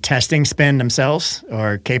either testing spin themselves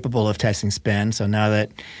or capable of testing spin. So now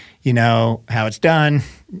that you know how it's done,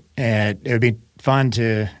 it would be fun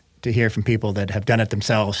to hear from people that have done it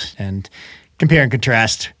themselves and compare and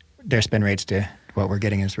contrast their spin rates to what we're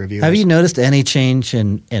getting as reviewers. Have you noticed any change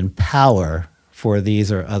in power for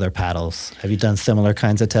these or other paddles? Have you done similar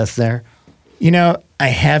kinds of tests there? I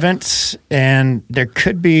haven't, and there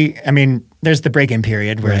could be. There's the break-in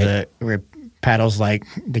period where where paddles like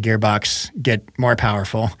the gearbox get more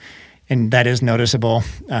powerful, and that is noticeable.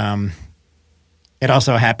 It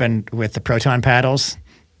also happened with the Proton paddles.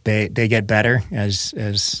 They get better as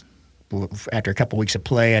after a couple weeks of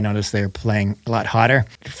play. I noticed they're playing a lot hotter.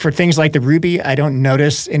 For things like the Ruby, I don't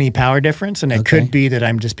notice any power difference, and it could be that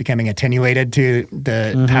I'm just becoming attenuated to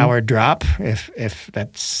the power drop, if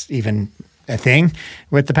that's even a thing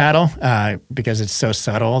with the paddle, because it's so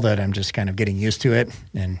subtle that I'm just kind of getting used to it,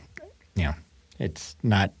 and it's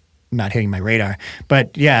not hitting my radar.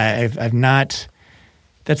 But yeah, I've not.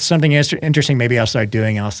 That's something interesting. Maybe I'll start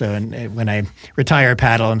doing also, and when I retire a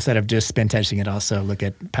paddle, instead of just spin testing it, also look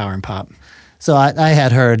at power and pop. So I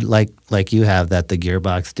had heard, like you have, that the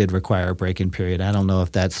gearbox did require a break-in period. I don't know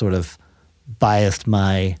if that sort of biased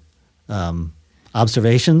my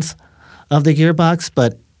observations of the gearbox,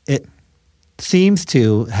 but it seems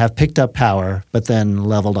to have picked up power, but then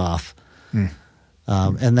leveled off.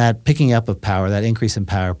 And that picking up of power, that increase in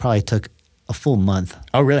power, probably took a full month.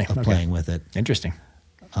 Oh, really? Of playing with it. Interesting.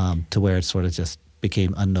 To where it sort of just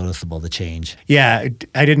became unnoticeable, the change. Yeah,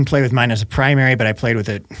 I didn't play with mine as a primary, but I played with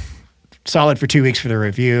it solid for 2 weeks for the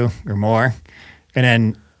review or more, and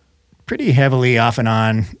then pretty heavily off and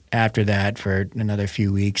on after that for another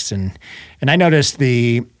few weeks. And I noticed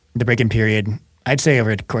the break-in period, I'd say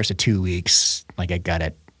over the course of 2 weeks, like I got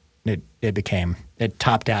it. It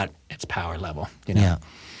topped out its power level. Yeah.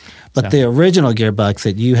 But the original gearbox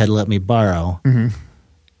that you had let me borrow,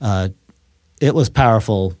 it was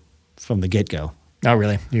powerful from the get-go. Oh,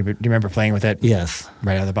 really? Do you remember playing with it? Yes.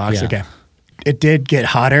 Right out of the box? Yeah. Okay. It did get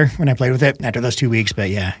hotter when I played with it after those 2 weeks,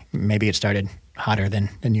 but yeah, maybe it started hotter than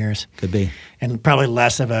yours. Could be. And probably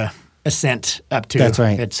less of a ascent up to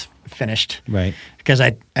it's finished. Right. Because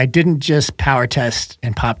I didn't just power test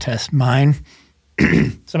and pop test mine.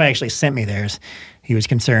 Somebody actually sent me theirs. he was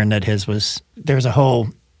concerned that there was a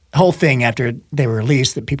whole thing after they were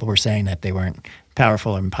released that people were saying that they weren't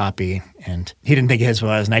powerful and poppy, and he didn't think his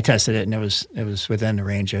was, and I tested it, and it was within the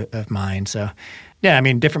range of mine. So, yeah, I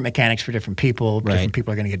mean, different mechanics for different people. Right. Different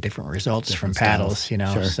people are going to get different results from paddles,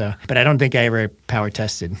 Sure. So, but I don't think I ever power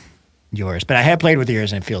tested yours, but I have played with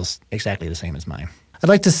yours, and it feels exactly the same as mine. I'd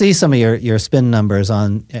like to see some of your spin numbers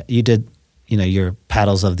on. You did, your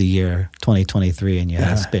paddles of the year 2023, and you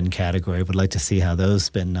had a spin category. Would like to see how those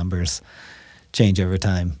spin numbers change over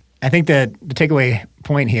time. I think that the takeaway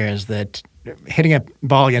point here is that hitting a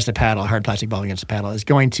ball against a paddle, a hard plastic ball against a paddle, is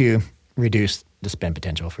going to reduce the spin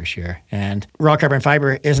potential for sure. And raw carbon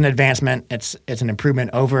fiber is an advancement. It's an improvement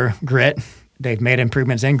over grit. They've made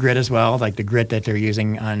improvements in grit as well, like the grit that they're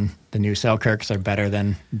using on the new Selkirks are better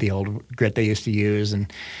than the old grit they used to use.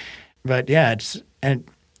 But yeah,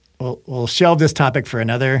 we'll shelve this topic for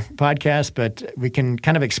another podcast, but we can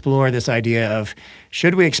kind of explore this idea of,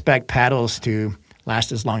 should we expect paddles to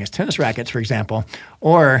last as long as tennis rackets, for example,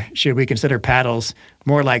 or should we consider paddles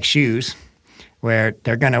more like shoes where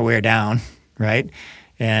they're going to wear down, right?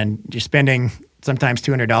 And you're spending sometimes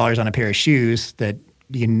 $200 on a pair of shoes that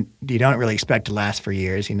you don't really expect to last for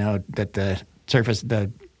years. You know that the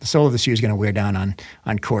sole of the shoe is going to wear down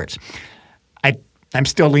on courts. I'm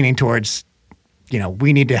still leaning towards,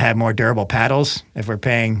 we need to have more durable paddles. If we're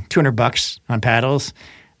paying $200 on paddles,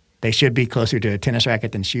 they should be closer to a tennis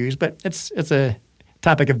racket than shoes. But it's a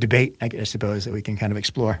topic of debate, I suppose, that we can kind of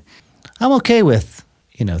explore. I'm okay with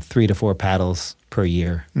 3 to 4 paddles per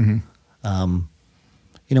year. Mm-hmm.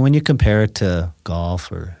 When you compare it to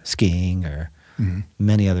golf or skiing or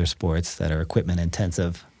many other sports that are equipment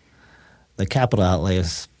intensive, the capital outlay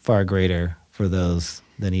is far greater for those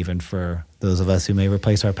than even for those of us who may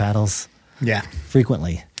replace our paddles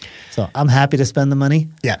frequently. So I'm happy to spend the money.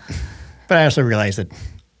 Yeah. But I also realize that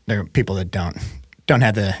there are people that don't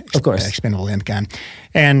have the expendable income.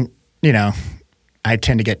 And, I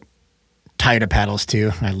tend to get tired of paddles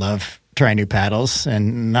too. I love trying new paddles,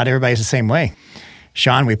 and not everybody's the same way.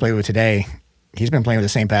 Sean, we played with today, he's been playing with the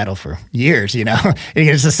same paddle for years, He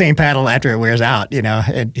gets the same paddle after it wears out,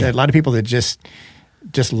 And a lot of people that just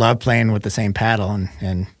love playing with the same paddle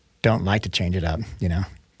and don't like to change it up,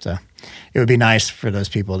 So it would be nice for those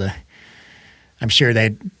people to, I'm sure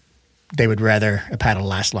they would rather a paddle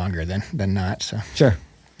last longer than not. So sure.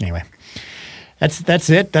 Anyway, that's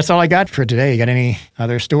it. That's all I got for today. You got any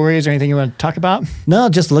other stories or anything you want to talk about? No,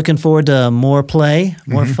 just looking forward to more play,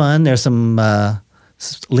 more fun. There's some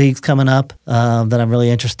leagues coming up that I'm really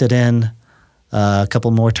interested in. A couple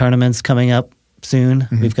more tournaments coming up soon.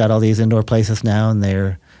 Mm-hmm. We've got all these indoor places now, and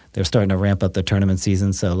they're starting to ramp up their tournament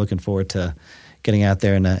season. So looking forward to getting out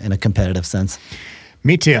there in a competitive sense.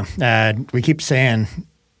 Me too. We keep saying,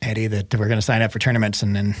 Eddie, that we're going to sign up for tournaments,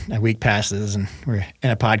 and then a week passes and we're in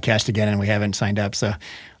a podcast again and we haven't signed up. So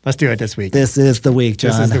let's do it this week. This is the week,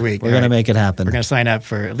 John. This is the week. We're going to make it happen. We're going to sign up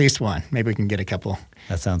for at least one. Maybe we can get a couple.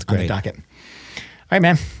 That sounds on great. the docket. All right,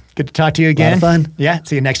 man. Good to talk to you again. A lot of fun. Yeah.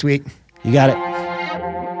 See you next week. You got it.